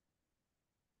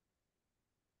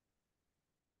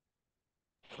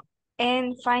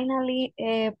 And finally,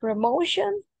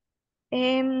 promotion.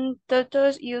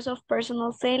 Toto's use of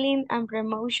personal selling and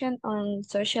promotion on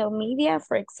social media.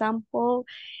 For example,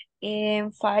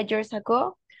 5 years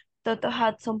ago, Toto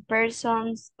had some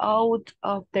persons out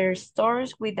of their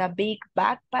stores with a big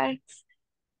backpacks,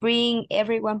 bring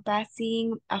everyone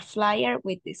passing a flyer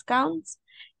with discounts.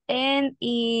 And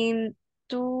in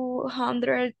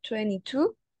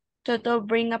 222, Toto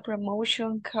bring a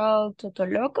promotion called Toto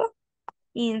Loco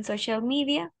in social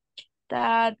media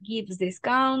that gives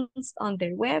discounts on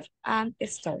their web and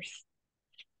stores.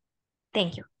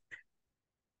 Thank you.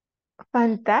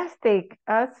 Fantastic.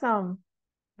 Awesome.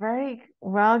 Very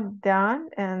well done.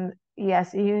 And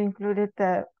yes, you included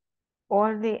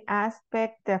all the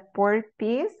aspect, the fourth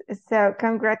piece. So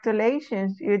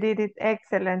congratulations, you did it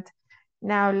excellent.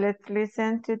 Now let's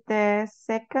listen to the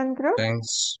second group.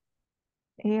 Thanks.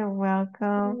 You're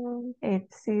welcome.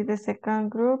 Let's see the second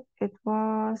group. It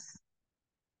was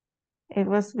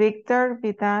Victor,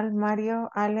 Vidal, Mario,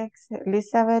 Alex,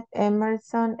 Elizabeth,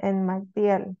 Emerson, and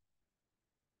Magdiel.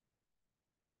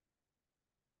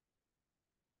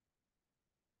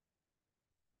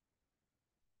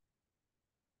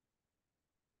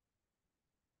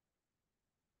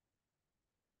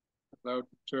 Hello,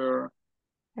 teacher.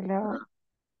 Hello.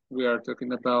 We are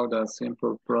talking about a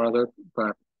simple product,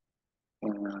 but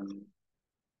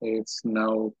it's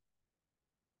now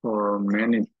for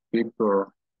many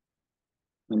people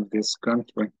in this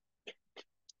country.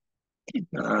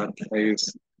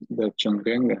 Is the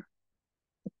chongenga.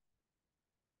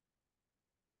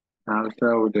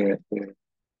 Also,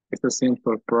 it's a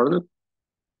simple product.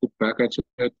 The package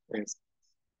it is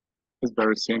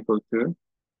very simple too.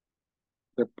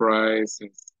 The price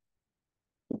is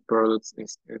the products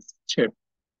is cheap.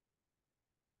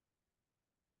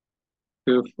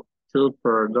 Two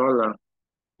per dollar,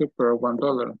 two per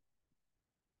 $1.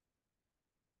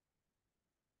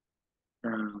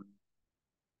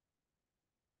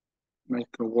 My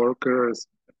coworkers,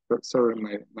 sorry,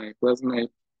 my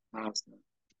classmate has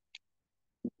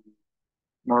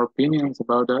more opinions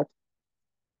about that.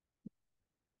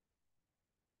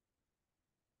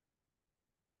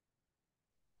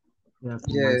 Yeah,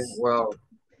 well,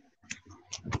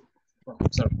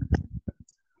 sorry.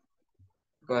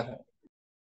 Go ahead.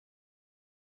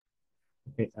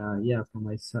 Okay, yeah, from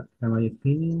my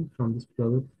opinion from this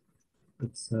product,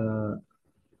 it's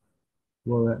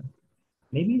well,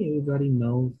 maybe everybody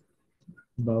knows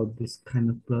about this kind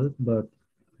of product, but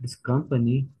this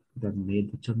company that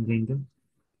made the Chongenga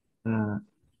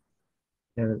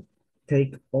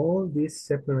take all these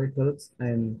separate products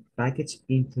and package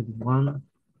into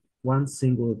one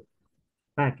single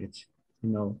package,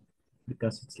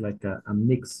 because it's like a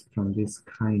mix from this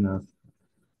kind of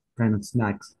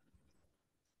snacks.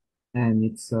 And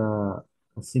it's a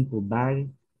simple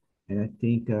bag, and I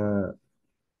think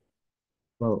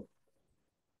well,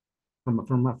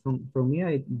 from me,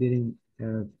 I didn't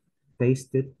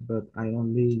taste it, but I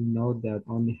only know that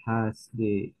only has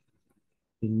the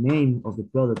name of the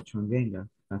product Chongenga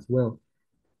as well.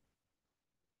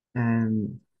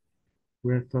 And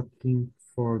we're talking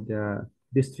for the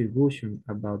distribution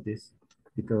about this,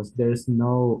 because there's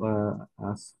no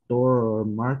a store or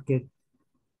market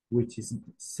which is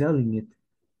selling it.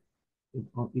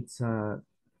 It's you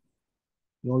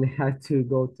only have to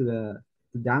go to the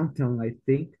downtown, I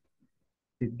think,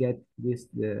 to get this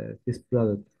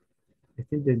product. I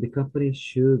think that the company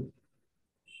should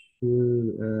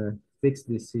fix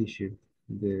this issue,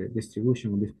 the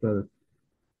distribution of this product.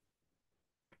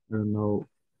 I don't know,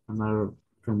 another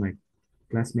from my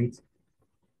classmates.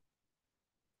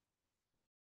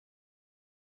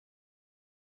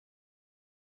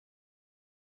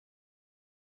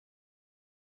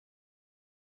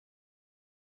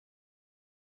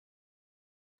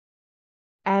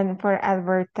 And for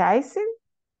advertising?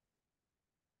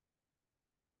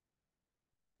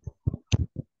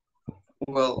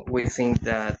 Well, we think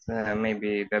that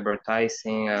maybe the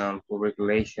advertising and public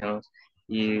relations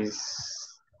is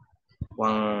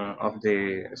one of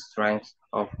the strengths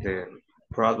of the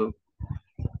product,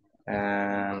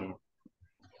 and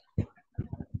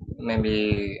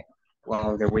maybe one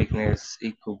of the weakness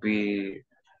it could be,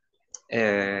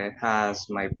 as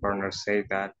my partner said,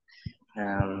 that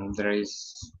there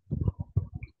is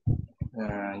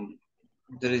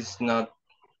not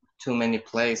too many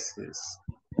places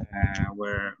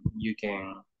where you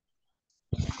can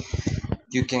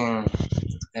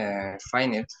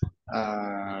find it.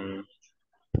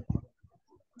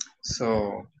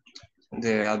 So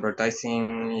the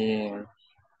advertising,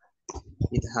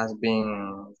 it has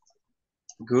been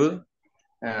good.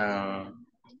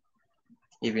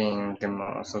 Even the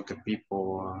most of the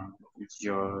people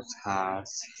just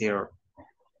has heard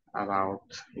about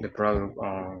the product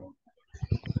on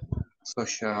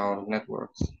social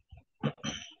networks.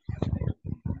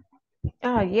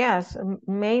 Yes,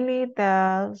 mainly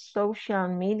the social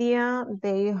media.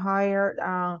 They hired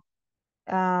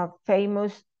a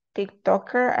famous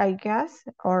TikToker, I guess,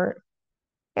 or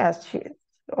yes,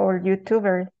 or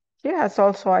YouTuber. She has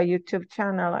also a YouTube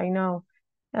channel, I know.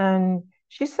 And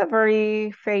she's a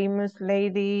very famous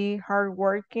lady,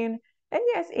 hardworking. And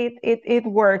yes, it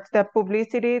works. The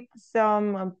publicity,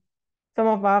 some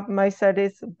of us might say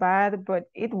it's bad, but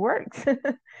it works.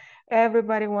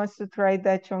 Everybody wants to try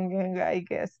that chongenga, I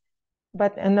guess.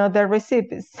 But another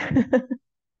recipes.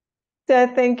 So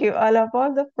thank you. I love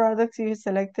all the products you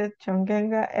selected,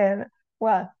 chongenga, and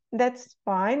well, that's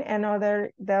fine.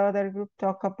 The other group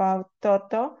talk about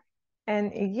Toto,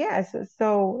 and yes,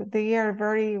 so they are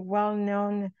very well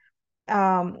known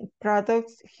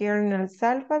products here in El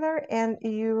Salvador, and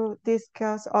you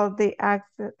discuss all the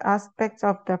aspects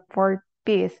of the 4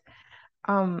 Ps.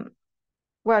 Um,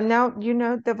 well, now you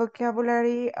know the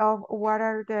vocabulary of what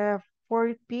are the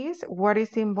 4 Ps, what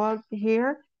is involved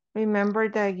here. Remember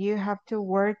that you have to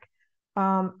work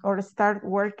or start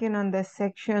working on the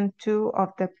section 2 of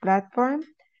the platform.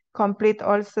 Complete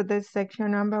also the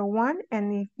section number 1.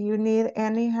 And if you need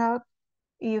any help,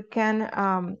 you can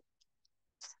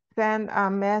send a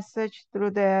message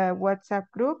through the WhatsApp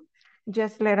group.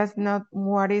 Just let us know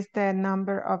what is the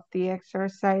number of the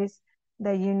exercise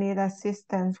that you need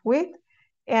assistance with.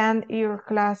 And your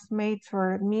classmates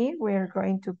or me, we're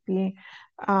going to be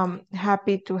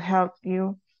happy to help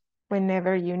you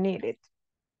whenever you need it.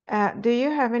 Do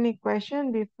you have any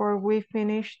question before we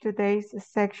finish today's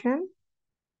section?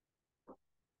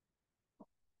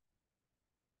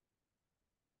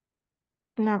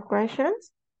 No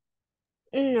questions?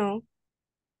 No.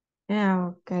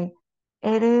 Yeah, okay.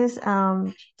 It is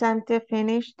time to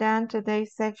finish down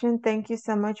today's section. Thank you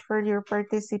so much for your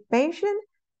participation.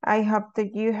 I hope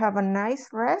that you have a nice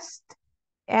rest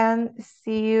and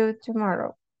see you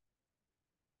tomorrow.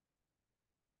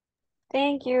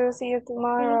 Thank you. See you Thank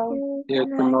tomorrow. you. See you Good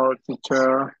night. tomorrow,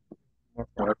 teacher.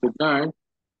 Have a good night.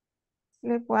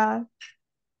 Sleep well.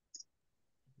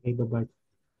 Okay, bye-bye.